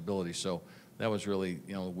that flexibility. So that was really,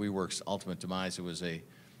 you know, WeWork's ultimate demise. It was a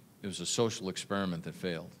social experiment that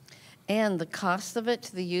failed. And the cost of it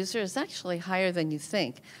to the user is actually higher than you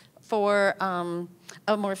think. For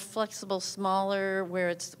a more flexible, smaller, where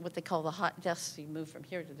it's what they call the hot desk, so you move from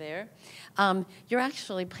here to there, you're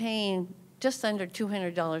actually paying just under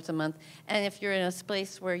 $200 a month. And if you're in a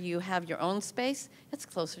space where you have your own space, it's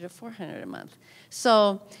closer to $400 a month.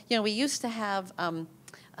 So, you know, we used to have,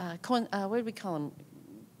 what do we call them?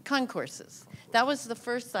 Concourses. That was the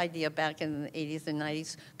first idea back in the 80s and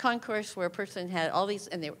 90s. Concourse where a person had all these,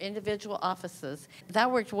 and they were individual offices. That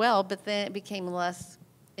worked well, but then it became less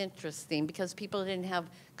interesting because people didn't have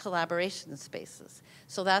collaboration spaces.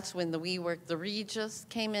 So that's when the WeWork, the Regis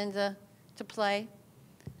came into play.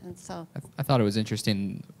 And so I thought it was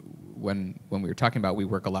interesting. when we were talking about We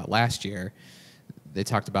Work a Lot last year, they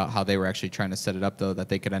talked about how they were actually trying to set it up, though, that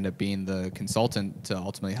they could end up being the consultant to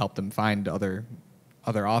ultimately help them find other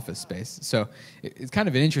office space. So it's kind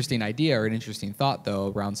of an interesting idea or an interesting thought,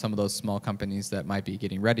 though, around some of those small companies that might be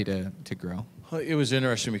getting ready to grow. It was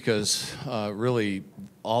interesting because really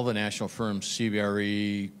all the national firms,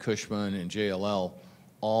 CBRE, Cushman, and JLL,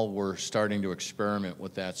 all were starting to experiment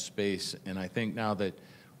with that space. And I think now that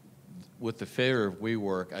with the failure of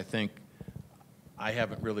WeWork, I think I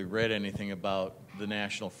haven't really read anything about the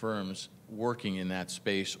national firms working in that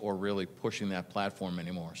space or really pushing that platform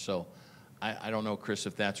anymore. So I don't know, Chris,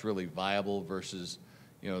 if that's really viable versus,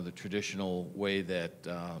 the traditional way that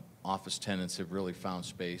office tenants have really found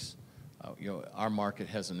space. Our market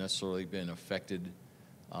hasn't necessarily been affected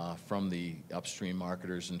from the upstream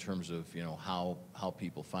marketers in terms of, how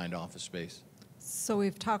people find office space. So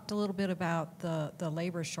we've talked a little bit about the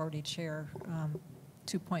labor shortage here,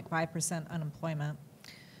 2.5% unemployment.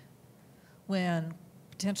 When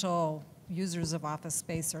potential users of office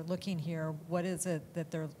space are looking here, what is it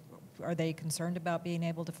that are they concerned about being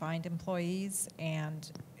able to find employees,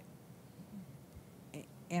 and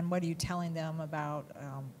what are you telling them about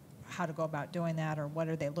how to go about doing that, or what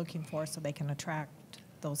are they looking for so they can attract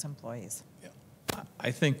those employees? Yeah.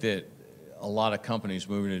 I think that a lot of companies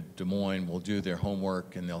moving to Des Moines will do their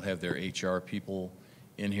homework, and they'll have their HR people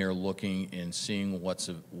in here looking and seeing what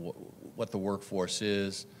the workforce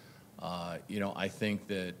is. I think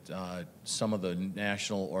that some of the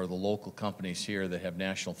national or the local companies here that have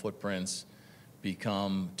national footprints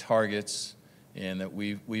become targets, and that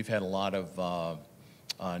we've had a lot of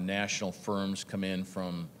national firms come in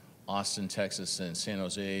from Austin, Texas, and San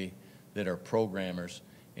Jose that are programmers,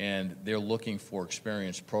 and they're looking for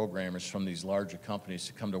experienced programmers from these larger companies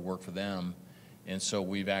to come to work for them. And so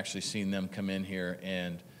we've actually seen them come in here,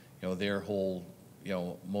 and their whole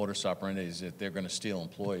modus operandi is that they're going to steal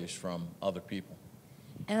employees from other people.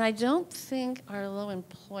 And I don't think our low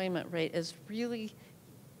employment rate is really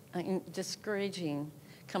discouraging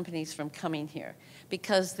companies from coming here,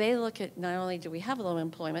 because they look at, not only do we have low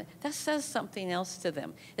employment, that says something else to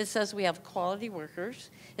them. It says we have quality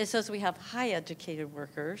workers. It says we have high educated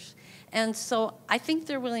workers. And so I think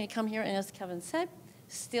they're willing to come here and, as Kevin said,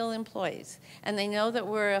 steal employees. And they know that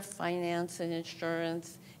we're a finance and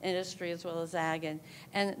insurance industry as well as ag,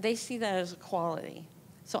 and they see that as a quality.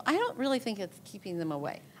 So I don't really think it's keeping them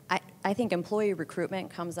away. I think employee recruitment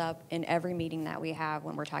comes up in every meeting that we have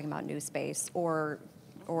when we're talking about new space or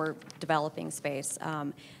developing space.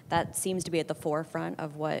 That seems to be at the forefront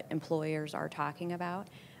of what employers are talking about.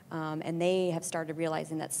 And they have started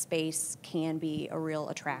realizing that space can be a real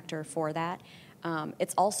attractor for that.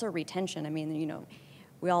 It's also retention. I mean,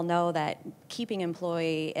 we all know that keeping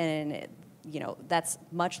employee and that's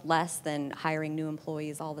much less than hiring new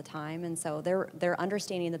employees all the time. And so they're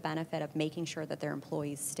understanding the benefit of making sure that their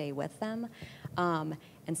employees stay with them. And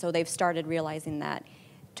so they've started realizing that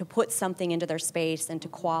to put something into their space and to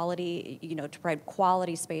provide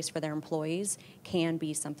quality space for their employees can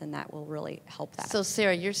be something that will really help that. So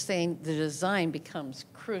Sarah, you're saying the design becomes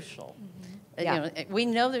crucial. Mm-hmm. Yeah. We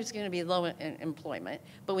know there's going to be low employment,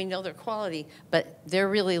 but we know their quality, but they're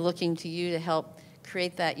really looking to you to help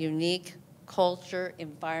create that unique culture,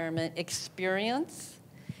 environment, experience.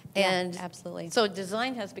 And absolutely. So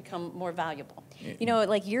design has become more valuable.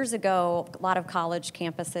 Like years ago, a lot of college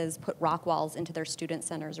campuses put rock walls into their student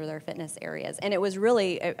centers or their fitness areas. And it was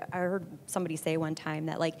really, I heard somebody say one time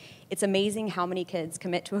that it's amazing how many kids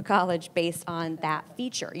commit to a college based on that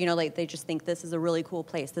feature. They just think this is a really cool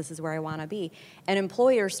place. This is where I want to be. And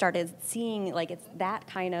employers started seeing it's that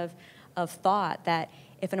kind of thought that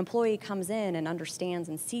if an employee comes in and understands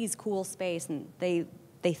and sees cool space and they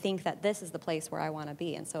think that this is the place where I want to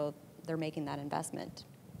be, and so they're making that investment.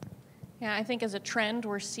 Yeah, I think as a trend,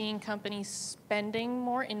 we're seeing companies spending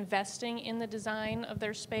more, investing in the design of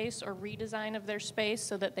their space or redesign of their space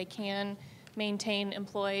so that they can maintain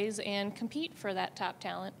employees and compete for that top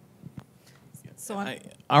talent. So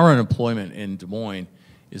our unemployment in Des Moines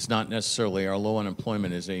is not necessarily, our low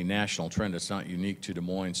unemployment is a national trend. It's not unique to Des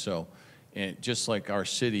Moines. So, and just like our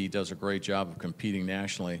city does a great job of competing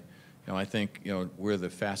nationally, I think we're the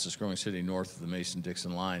fastest growing city north of the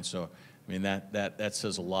Mason-Dixon line. So I mean that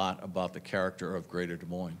says a lot about the character of Greater Des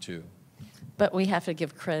Moines too. But we have to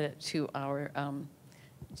give credit to our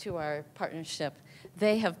partnership.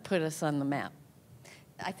 They have put us on the map.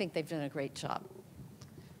 I think they've done a great job.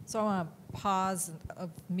 So I want to pause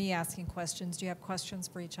of me asking questions. Do you have questions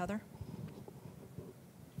for each other?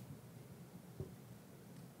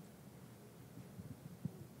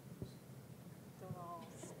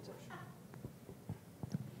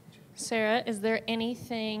 Sara, is there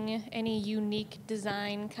anything, any unique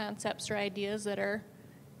design concepts or ideas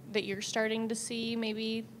that you're starting to see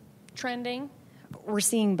maybe trending? We're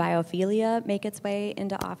seeing biophilia make its way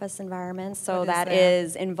into office environments. So What is that that?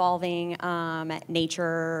 is involving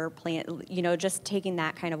nature, plant, just taking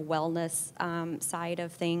that kind of wellness side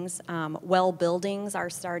of things. Well buildings are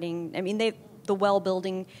starting, the well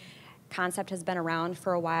building concept has been around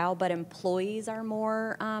for a while, but employees are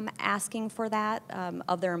more asking for that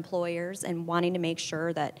of their employers and wanting to make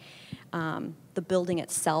sure that the building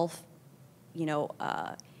itself,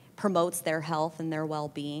 promotes their health and their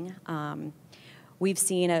well-being. We've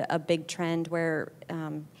seen a big trend where,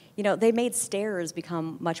 they made stairs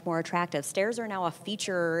become much more attractive. Stairs are now a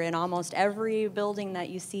feature in almost every building that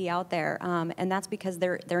you see out there, and that's because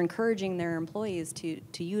they're encouraging their employees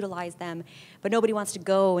to utilize them, but nobody wants to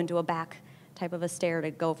go into a back type of a stair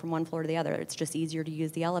to go from one floor to the other. It's just easier to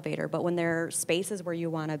use the elevator. But when there are spaces where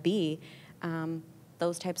you want to be,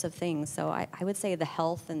 those types of things. So I would say the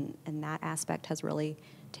health and that aspect has really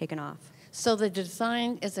taken off. So the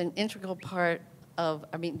design is an integral part of,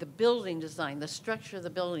 the building design, the structure of the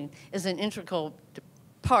building is an integral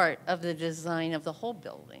part of the design of the whole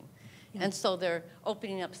building. Yeah. And so they're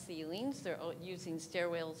opening up ceilings, they're using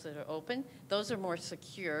stairwells that are open. Those are more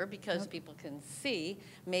secure because people can see.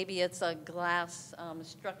 Maybe it's a glass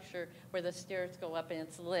structure where the stairs go up and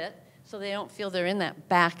it's lit, so they don't feel they're in that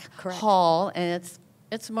back hall, and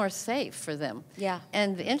it's more safe for them. Yeah.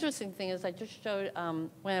 And the interesting thing is I just showed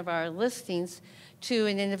one of our listings to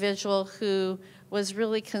an individual who was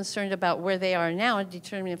really concerned about where they are now and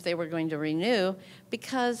determining if they were going to renew,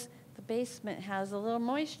 because the basement has a little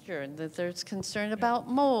moisture, and that there's concern about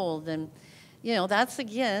mold. And, that's,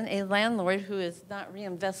 again, a landlord who is not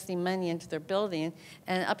reinvesting money into their building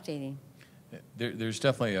and updating. There's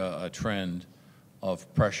definitely a trend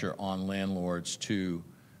of pressure on landlords to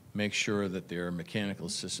make sure that their mechanical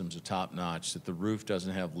systems are top-notch, that the roof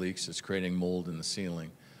doesn't have leaks that's creating mold in the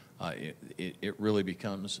ceiling. It really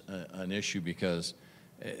becomes an issue because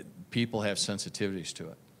people have sensitivities to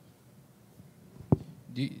it.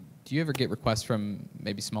 Do you ever get requests from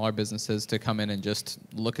maybe smaller businesses to come in and just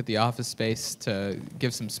look at the office space to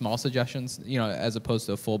give some small suggestions, as opposed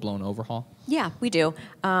to a full-blown overhaul? Yeah, we do. It's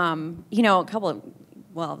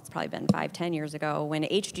probably been 5-10 years ago when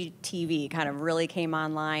HGTV kind of really came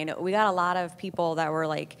online. We got a lot of people that were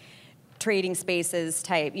like trading spaces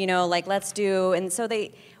type, let's do, and so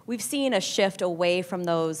we've seen a shift away from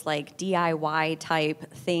those like DIY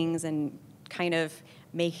type things and kind of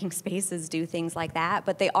making spaces do things like that,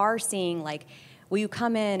 but they are seeing like, will you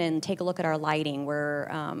come in and take a look at our lighting? We're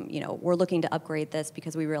looking to upgrade this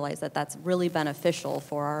because we realize that that's really beneficial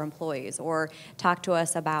for our employees. Or talk to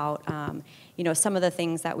us about, some of the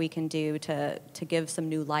things that we can do to give some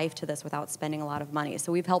new life to this without spending a lot of money.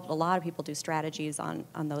 So we've helped a lot of people do strategies on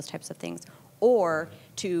those types of things. Or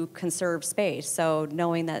to conserve space. So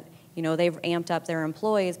knowing that, they've amped up their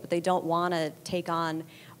employees, but they don't want to take on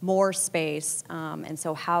more space. And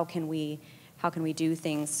so how can we do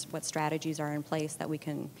things, what strategies are in place that we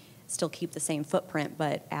can still keep the same footprint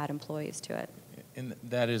but add employees to it? And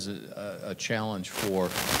that is a challenge for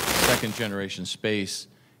second generation space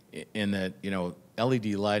in that,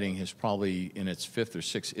 LED lighting has probably in its 5th or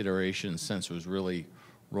 6th iteration since it was really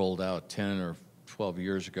rolled out 10 or 12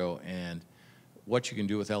 years ago. And what you can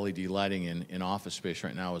do with LED lighting in office space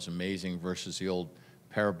right now is amazing versus the old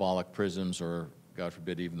parabolic prisms or, God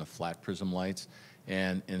forbid, even the flat prism lights.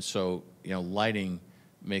 And so, lighting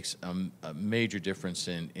makes a major difference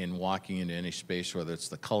in walking into any space, whether it's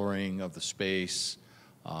the coloring of the space,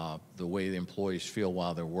 the way the employees feel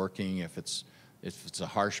while they're working. If it's a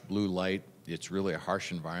harsh blue light, it's really a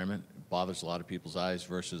harsh environment. It bothers a lot of people's eyes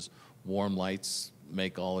versus warm lights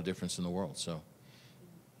make all the difference in the world. So.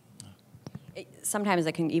 Sometimes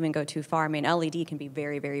it can even go too far. LED can be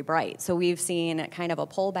very, very bright. So we've seen kind of a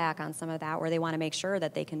pullback on some of that where they want to make sure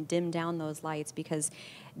that they can dim down those lights because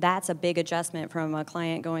that's a big adjustment from a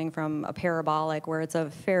client going from a parabolic where it's a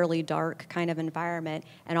fairly dark kind of environment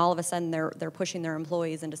and all of a sudden they're pushing their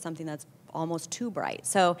employees into something that's almost too bright.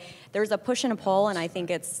 So there's a push and a pull, and I think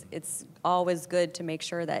it's always good to make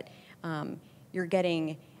sure that you're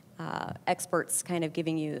getting experts kind of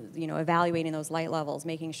giving you, evaluating those light levels,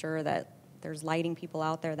 making sure that there's lighting people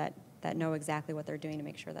out there that know exactly what they're doing to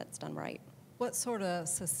make sure that's done right. What sort of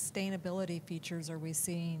sustainability features are we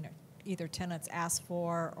seeing either tenants ask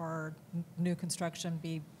for or new construction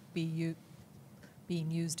being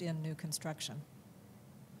used in new construction?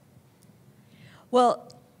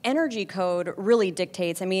 Well, energy code really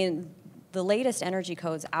dictates, the latest energy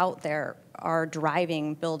codes out there are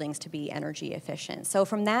driving buildings to be energy efficient. So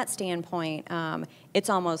from that standpoint,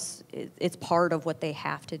 it's part of what they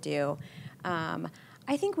have to do.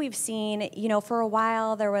 I think we've seen, for a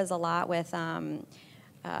while there was a lot with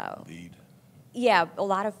LEED. Yeah, a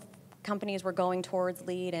lot of companies were going towards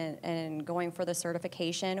LEED and going for the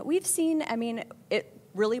certification. We've seen, it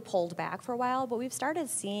really pulled back for a while, but we've started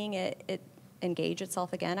seeing it engage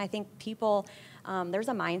itself again. I think people, there's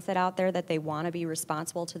a mindset out there that they want to be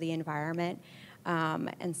responsible to the environment.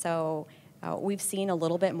 And so we've seen a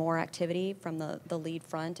little bit more activity from the LEED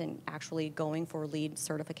front and actually going for LEED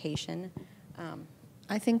certification.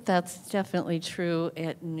 I think that's definitely true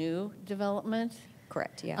at new development.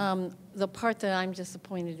 Correct, yeah. The part that I'm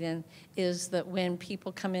disappointed in is that when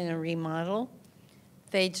people come in and remodel,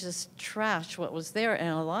 they just trash what was there, and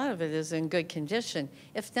a lot of it is in good condition.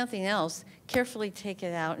 If nothing else, carefully take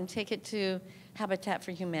it out and take it to Habitat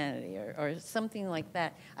for Humanity or something like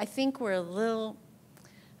that. I think we're a little,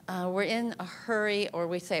 we're in a hurry, or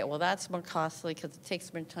we say, well, that's more costly because it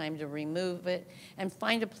takes more time to remove it and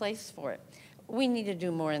find a place for it. We need to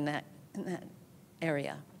do more in that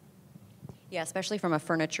area. Yeah, especially from a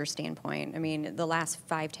furniture standpoint. The last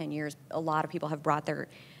 5-10 years, a lot of people have brought their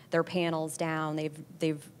panels down.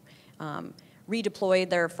 They've redeployed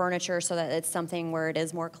their furniture so that it's something where it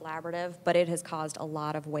is more collaborative, but it has caused a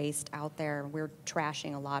lot of waste out there. We're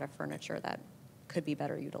trashing a lot of furniture that could be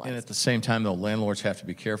better utilized. And at the same time, though, landlords have to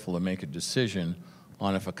be careful to make a decision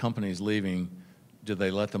on if a company's leaving, do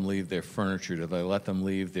they let them leave their furniture? Do they let them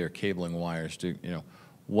leave their cabling wires?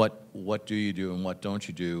 What do you do and what don't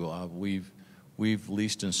you do? We've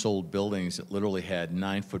leased and sold buildings that literally had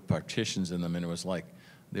 9-foot partitions in them, and it was like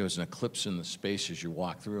there was an eclipse in the space as you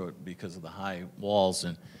walk through it because of the high walls,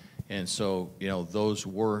 and so those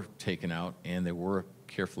were taken out and they were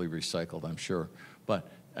carefully recycled, I'm sure. But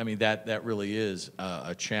that really is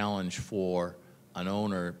a challenge for an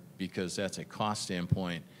owner because that's a cost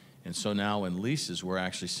standpoint. And so now in leases, we're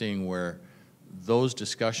actually seeing where those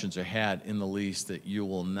discussions are had in the lease that you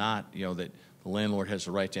will not, that the landlord has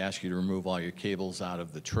the right to ask you to remove all your cables out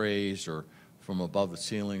of the trays or from above the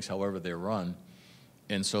ceilings, however they're run.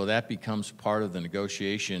 And so that becomes part of the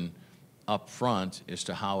negotiation up front as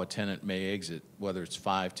to how a tenant may exit, whether it's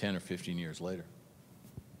 5, 10, or 15 years later.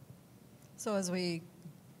 So as we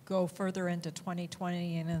go further into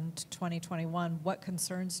 2020 and into 2021, what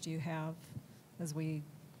concerns do you have as we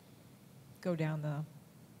go down the...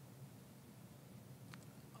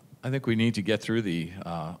 I think we need to get through the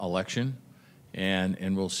election,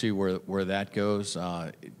 and we'll see where that goes.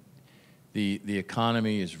 The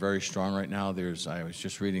economy is very strong right now. I was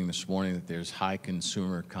just reading this morning that there's high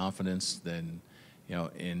consumer confidence, and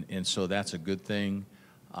so that's a good thing.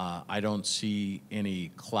 I don't see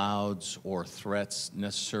any clouds or threats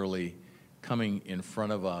necessarily coming in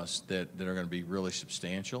front of us that are going to be really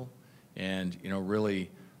substantial. And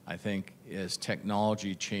really, I think as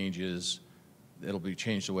technology changes, it'll be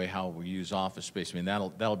changed the way how we use office space.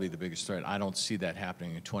 That'll be the biggest threat. I don't see that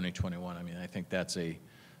happening in 2021. I think that's a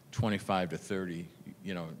 25 to 30,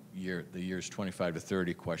 the year's 25 to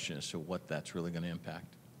 30 question as to what that's really going to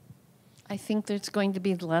impact. I think there's going to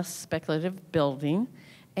be less speculative building,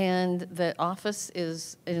 and that office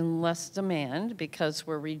is in less demand because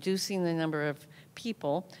we're reducing the number of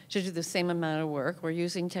people to do the same amount of work. We're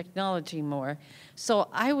using technology more. So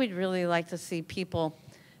I would really like to see people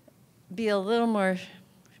be a little more,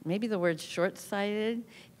 maybe the word short-sighted,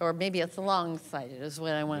 or maybe it's long-sighted is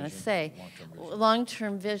what I want to say.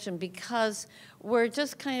 Long-term vision, because we're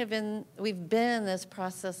just kind of we've been in this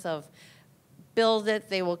process of build it,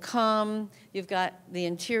 they will come, you've got the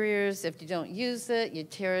interiors, if you don't use it, you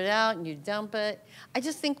tear it out and you dump it. I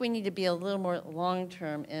just think we need to be a little more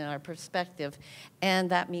long-term in our perspective, and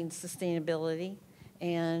that means sustainability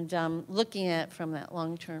and looking at it from that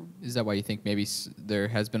long term. Is that why you think maybe there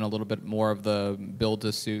has been a little bit more of the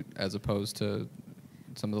build-to-suit as opposed to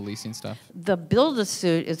some of the leasing stuff? The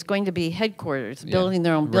build-to-suit is going to be headquarters, building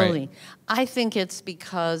their own building. Right. I think it's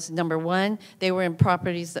because, number one, they were in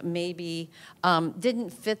properties that maybe didn't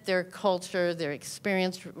fit their culture, their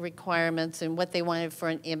experience requirements, and what they wanted for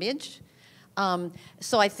an image.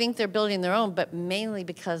 So I think they're building their own, but mainly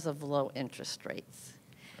because of low interest rates.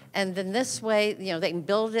 And then this way, they can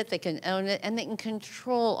build it, they can own it, and they can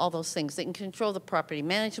control all those things. They can control the property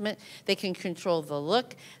management, they can control the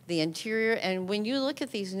look, the interior, and when you look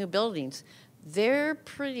at these new buildings, they're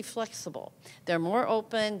pretty flexible. They're more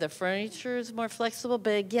open, the furniture is more flexible,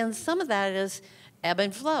 but again, some of that is ebb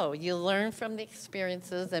and flow. You learn from the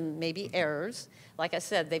experiences and maybe errors. Like I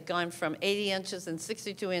said, they've gone from 80 inches and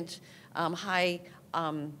 62-inch high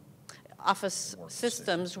office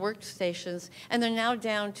systems, workstations, and they're now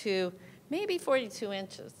down to maybe 42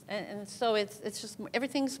 inches. And so it's just,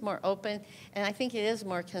 everything's more open, and I think it is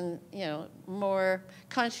more, more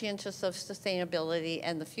conscientious of sustainability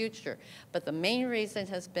and the future. But the main reason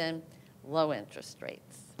has been low interest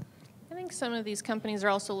rates. I think some of these companies are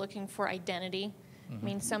also looking for identity. I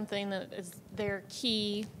mean, something that is their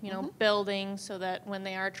key, building, so that when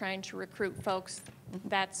they are trying to recruit folks,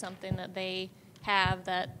 that's something that they have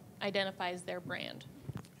that identifies their brand.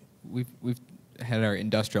 We've had our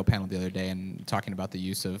industrial panel the other day and talking about the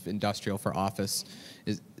use of industrial for office.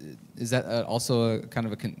 Is that also a kind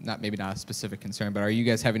of maybe not a specific concern, but are you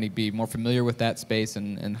guys having to be more familiar with that space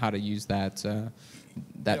and how to use that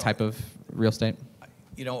type of real estate?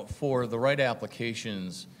 For the right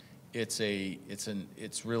applications,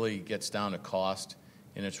 it's really gets down to cost,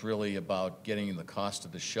 and it's really about getting the cost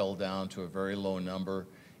of the shell down to a very low number,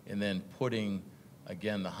 and then putting,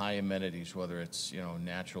 again, the high amenities, whether it's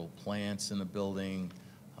natural plants in the building,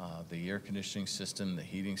 the air conditioning system, the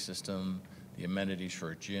heating system, the amenities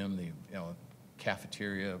for a gym, the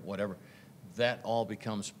cafeteria, whatever. That all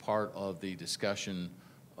becomes part of the discussion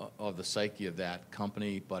of the psyche of that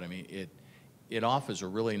company. But I mean, it offers a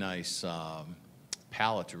really nice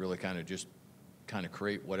palette to really kind of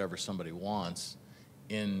create whatever somebody wants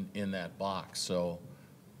in that box. So.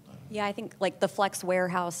 Yeah, I think like the flex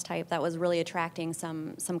warehouse type, that was really attracting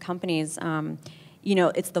some companies.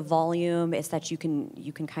 It's the volume, it's that you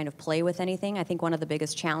can kind of play with anything. I think one of the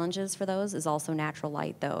biggest challenges for those is also natural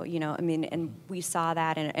light, though. And we saw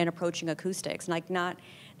that in approaching acoustics. Like not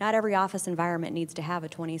every office environment needs to have a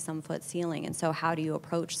 20-some foot ceiling, and so how do you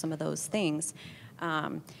approach some of those things?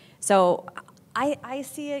 So I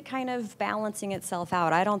see it kind of balancing itself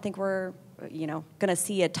out. I don't think we're going to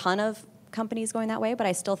see a ton of companies going that way, but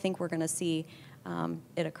I still think we're going to see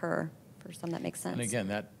it occur for some that makes sense. And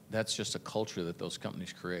again, that's just a culture that those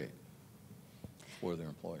companies create for their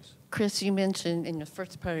employees. Chris, you mentioned in the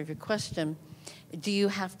first part of your question, do you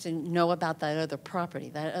have to know about that other property,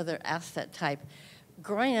 that other asset type?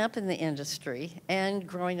 Growing up in the industry and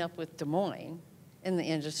growing up with Des Moines in the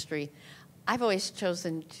industry, I've always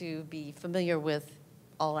chosen to be familiar with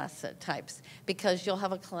all asset types, because you'll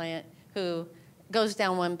have a client who goes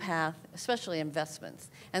down one path, especially investments,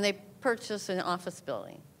 and they purchase an office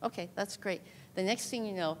building. Okay, that's great. The next thing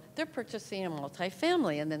you know, they're purchasing a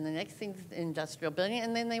multifamily, and then the next thing is an industrial building,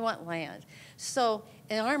 and then they want land. So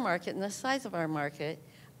in our market, in the size of our market,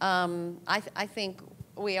 I think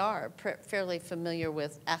we are fairly familiar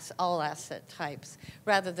with all asset types,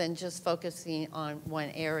 rather than just focusing on one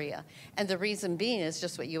area. And the reason being is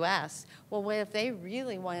just what you asked. Well, what if they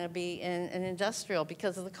really want to be in an industrial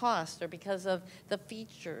because of the cost or because of the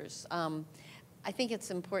features? I think it's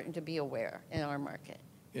important to be aware in our market.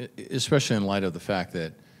 Especially in light of the fact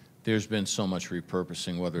that there's been so much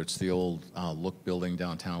repurposing, whether it's the old Look building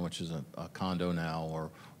downtown, which is a condo now,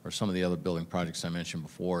 or some of the other building projects I mentioned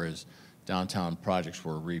before, is downtown projects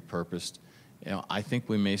were repurposed. I think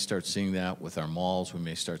we may start seeing that with our malls. We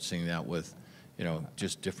may start seeing that with,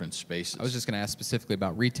 just different spaces. I was just going to ask specifically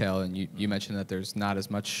about retail, and you mentioned that there's not as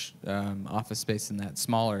much office space in that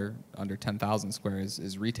smaller, under 10,000 squares.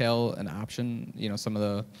 Is retail an option? Some of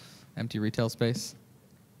the empty retail space.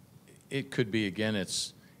 It could be. Again,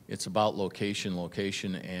 it's about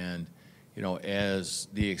location, and as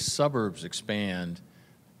the suburbs expand,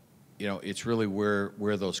 it's really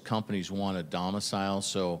where those companies want to domicile.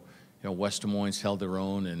 So, West Des Moines held their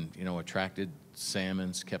own and, attracted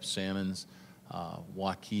salmons, kept salmons.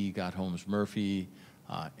 Waukee got Holmes Murphy.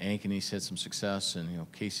 Ankeny's had some success,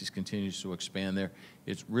 and, Casey's continues to expand there.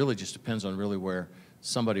 It really just depends on really where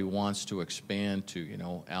somebody wants to expand to.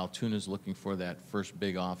 Altoona's looking for that first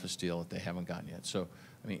big office deal that they haven't gotten yet. So,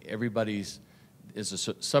 I mean, as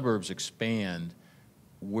the suburbs expand,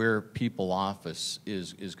 where people office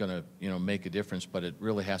is going to make a difference, but it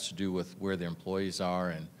really has to do with where their employees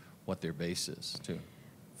are and what their base is too.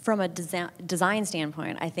 From a design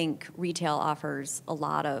standpoint, I think retail offers a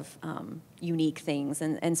lot of unique things,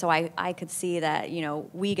 and so I could see that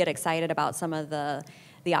we get excited about some of the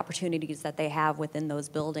opportunities that they have within those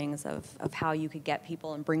buildings of how you could get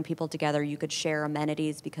people and bring people together. You could share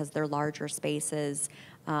amenities because they're larger spaces,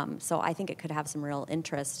 so I think it could have some real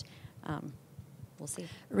interest. We'll see.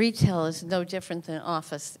 Retail is no different than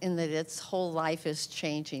office in that its whole life is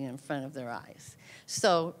changing in front of their eyes.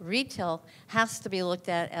 So retail has to be looked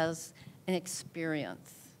at as an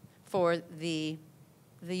experience for the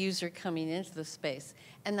user coming into the space.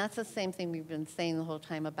 And that's the same thing we've been saying the whole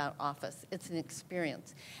time about office. It's an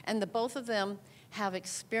experience. And both of them have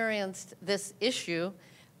experienced this issue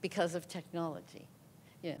because of technology.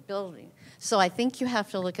 building. So I think you have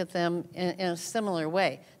to look at them in a similar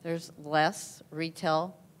way. There's less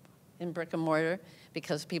retail in brick and mortar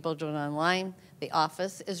because people do it online. The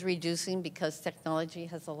office is reducing because technology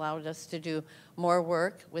has allowed us to do more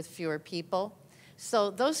work with fewer people. So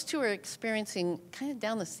those two are experiencing kind of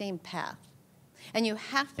down the same path. And you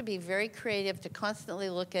have to be very creative to constantly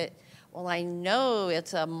look at, well, I know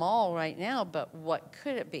it's a mall right now, but what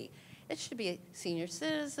could it be? It should be a senior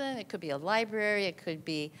citizen, it could be a library, it could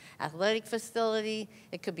be athletic facility,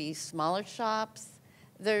 it could be smaller shops.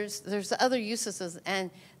 There's other uses,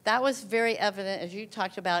 and that was very evident, as you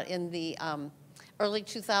talked about, in the early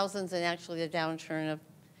 2000s and actually the downturn of,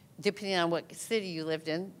 depending on what city you lived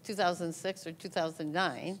in, 2006 or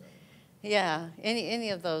 2009. Yeah,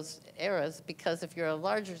 any of those eras, because if you're a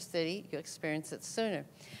larger city, you experience it sooner.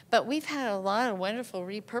 But we've had a lot of wonderful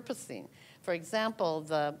repurposing. For example,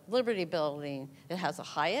 the Liberty Building, it has a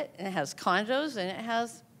Hyatt, and it has condos, and it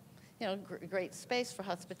has, great space for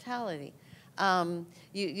hospitality.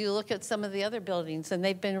 You look at some of the other buildings, and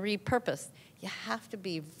they've been repurposed. You have to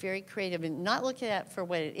be very creative and not look at it for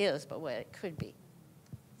what it is, but what it could be.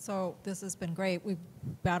 So this has been great. We've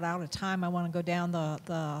about out of time. I want to go down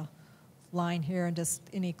the line here and just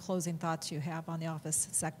any closing thoughts you have on the office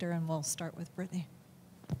sector, and we'll start with Brittany.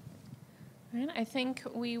 All right, I think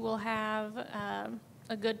we will have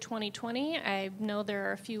a good 2020. I know there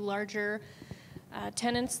are a few larger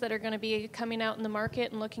tenants that are going to be coming out in the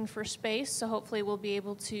market and looking for space, so hopefully we'll be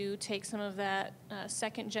able to take some of that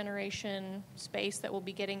second generation space that we'll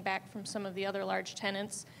be getting back from some of the other large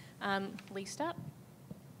tenants leased up.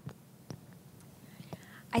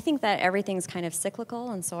 I think that everything's kind of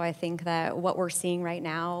cyclical, and so I think that what we're seeing right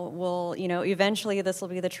now will, eventually this will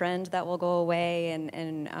be the trend that will go away,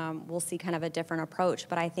 and we'll see kind of a different approach.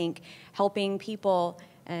 But I think helping people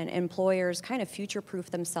and employers kind of future-proof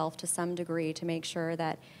themselves to some degree to make sure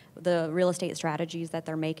that the real estate strategies that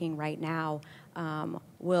they're making right now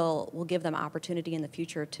will give them opportunity in the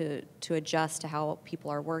future to adjust to how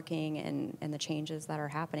people are working and the changes that are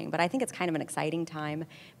happening. But I think it's kind of an exciting time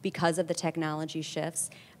because of the technology shifts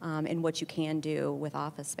and what you can do with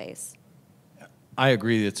office space. I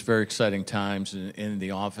agree. It's very exciting times in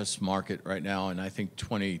the office market right now, and I think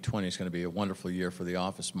 2020 is going to be a wonderful year for the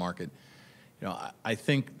office market. I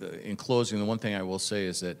think in closing, the one thing I will say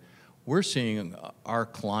is that we're seeing our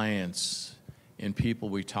clients and people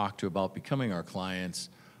we talk to about becoming our clients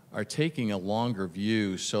are taking a longer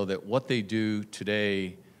view so that what they do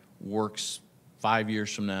today works 5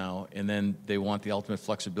 years from now, and then they want the ultimate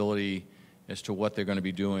flexibility as to what they're going to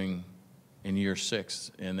be doing in year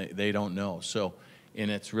 6, and they don't know. So,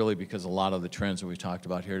 and it's really because a lot of the trends that we talked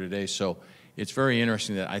about here today. So it's very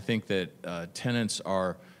interesting that I think that tenants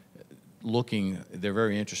are they're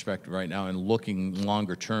very introspective right now and looking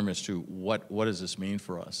longer term as to what does this mean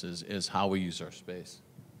for us is how we use our space.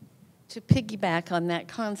 To piggyback on that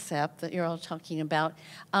concept that you're all talking about,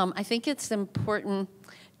 I think it's important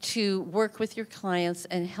to work with your clients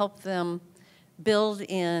and help them build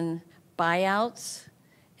in buyouts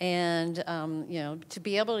and to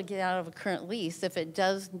be able to get out of a current lease if it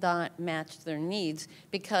does not match their needs,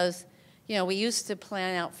 because we used to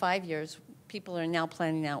plan out 5 years. People are now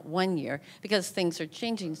planning out 1 year because things are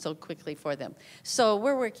changing so quickly for them. So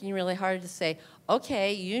we're working really hard to say,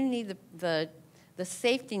 okay, you need the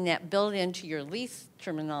safety net built into your lease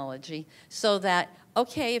terminology so that,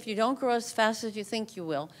 okay, if you don't grow as fast as you think you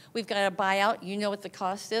will, we've got a buyout, you know what the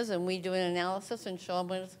cost is, and we do an analysis and show them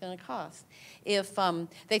what it's going to cost. If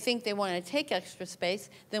they think they want to take extra space,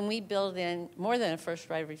 then we build in more than a first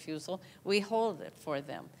right of refusal. We hold it for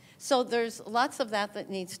them. So there's lots of that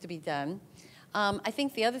needs to be done. I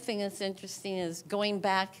think the other thing that's interesting is going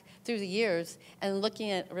back through the years and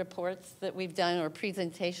looking at reports that we've done or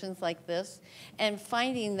presentations like this and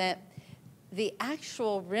finding that the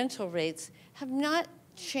actual rental rates have not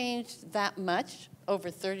changed that much over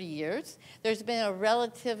 30 years. There's been a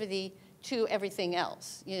relativity to everything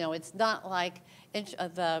else. It's not like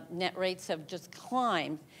the net rates have just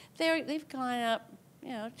climbed. They've gone up,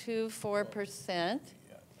 2-4%.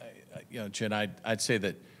 Jen, I'd say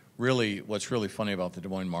that really what's really funny about the Des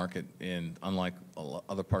Moines market, and unlike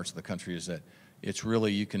other parts of the country, is that it's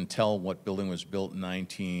really, you can tell what building was built in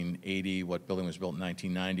 1980, what building was built in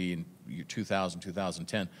 1990, and 2000,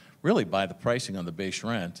 2010, really by the pricing on the base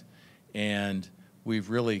rent. And we've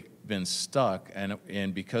really been stuck,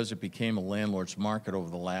 and because it became a landlord's market over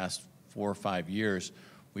the last 4 or 5 years,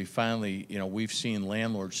 we finally, we've seen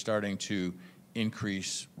landlords starting to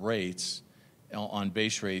increase rates on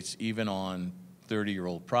base rates, even on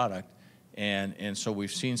 30-year-old product, and so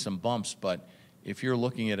we've seen some bumps. But if you're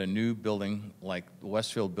looking at a new building like the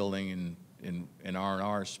Westfield building in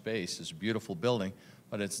R&R space. It's a beautiful building,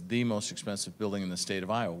 but it's the most expensive building in the state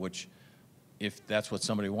of Iowa, which, if that's what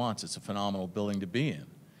somebody wants, it's a phenomenal building to be in.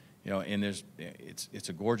 You know, and it's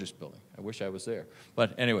a gorgeous building. I wish I was there.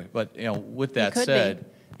 But anyway, you know, with that said,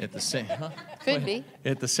 at the same Could be.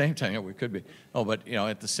 At the same time, yeah, we could be. Oh, but you know,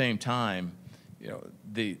 at the same time, you know,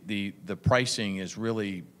 the pricing is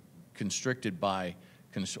really constricted by,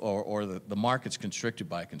 or the market's constricted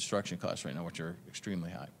by construction costs right now, which are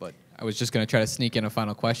extremely high. But I was just going to try to sneak in a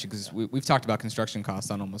final question, because we've talked about construction costs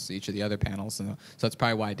on almost each of the other panels, so that's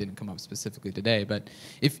probably why it didn't come up specifically today. But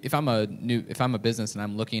if I'm a business and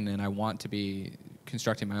I'm looking and I want to be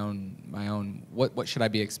constructing my own, what should I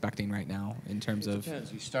be expecting right now in terms of? Depends.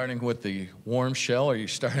 Are you starting with the warm shell, or are you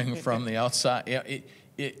starting from the outside? Yeah,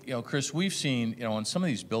 you know, Chris, we've seen, you know, on some of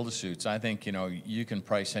these build-a-suits, I think, you know, you can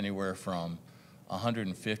price anywhere from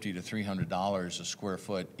 $150 to $300 a square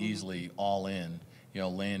foot easily, all in, you know,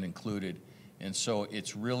 land included. And so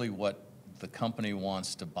it's really what the company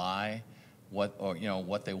wants to buy, you know,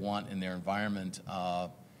 what they want in their environment.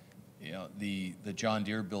 You know, the John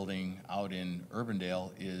Deere building out in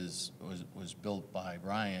Urbandale was built by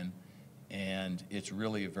Ryan, and it's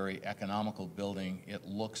really a very economical building. It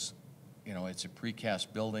looks, you know, it's a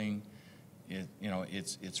precast building. You know,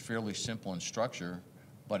 it's fairly simple in structure,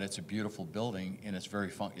 but it's a beautiful building, and it's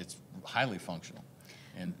it's highly functional.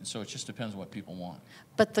 And so it just depends on what people want.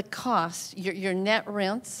 But the cost, your net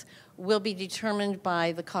rents will be determined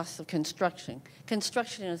by the cost of construction.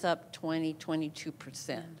 Construction is up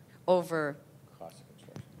 22% over.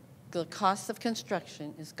 The cost of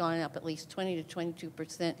construction has gone up at least 20 to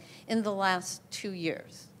 22% in the last 2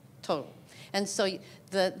 years total. And so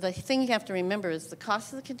the thing you have to remember is the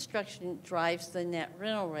cost of the construction drives the net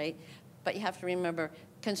rental rate, but you have to remember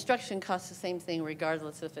construction costs the same thing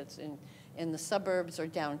regardless if it's in the suburbs or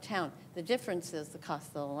downtown. The difference is the cost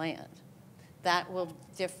of the land. That will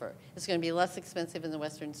differ. It's going to be less expensive in the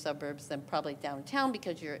western suburbs than probably downtown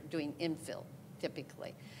because you're doing infill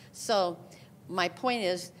typically. So my point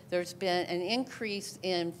is there's been an increase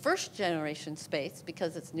in first generation space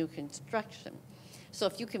because it's new construction. So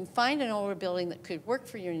if you can find an older building that could work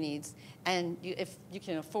for your needs, and if you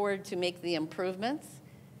can afford to make the improvements,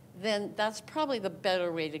 then that's probably the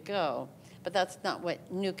better way to go. But that's not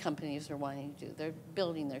what new companies are wanting to do. They're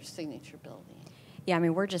building their signature building. Yeah, I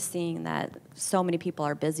mean, we're just seeing that so many people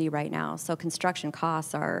are busy right now. So construction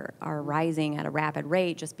costs are rising at a rapid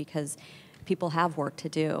rate just because people have work to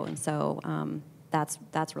do. And so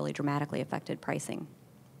that's really dramatically affected pricing.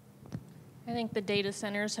 I think the data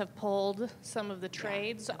centers have pulled some of the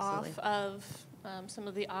trades off of some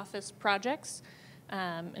of the office projects.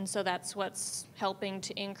 And so that's what's helping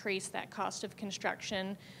to increase that cost of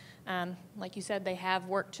construction. Like you said, they have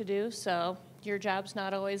work to do, so your job's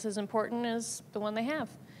not always as important as the one they have.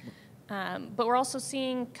 But we're also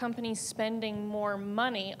seeing companies spending more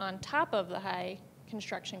money on top of the high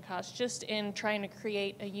construction costs just in trying to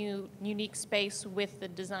create a unique space with the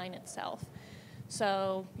design itself.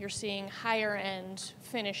 So you're seeing higher end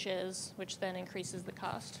finishes, which then increases the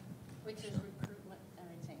cost. Which is recruitment and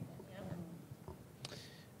retention.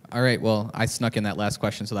 All right, well, I snuck in that last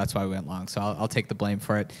question, so that's why we went long, so I'll take the blame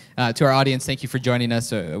for it. To our audience, thank you for joining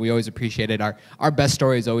us. We always appreciate it. Our best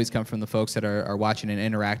stories always come from the folks that are watching and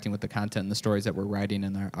interacting with the content and the stories that we're writing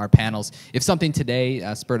in our panels. If something today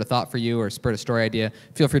spurred a thought for you or spurred a story idea,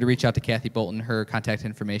 feel free to reach out to Kathy Bolten. Her contact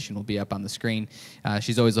information will be up on the screen.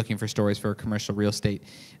 She's always looking for stories for commercial real estate.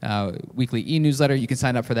 Weekly e-newsletter, you can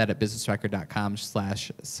sign up for that at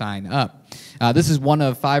businessrecord.com/sign up. This is one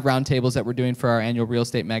of 5 roundtables that we're doing for our annual real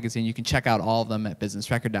estate magazine. You can check out all of them at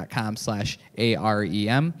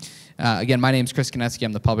businessrecord.com/AREM. Again, my name is Chris Conetzkey.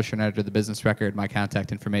 I'm the publisher and editor of the Business Record. My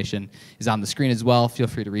contact information is on the screen as well. Feel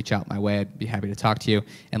free to reach out my way. I'd be happy to talk to you.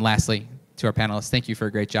 And lastly, to our panelists, thank you for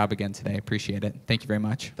a great job again today. Appreciate it. Thank you very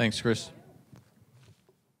much. Thanks, Chris.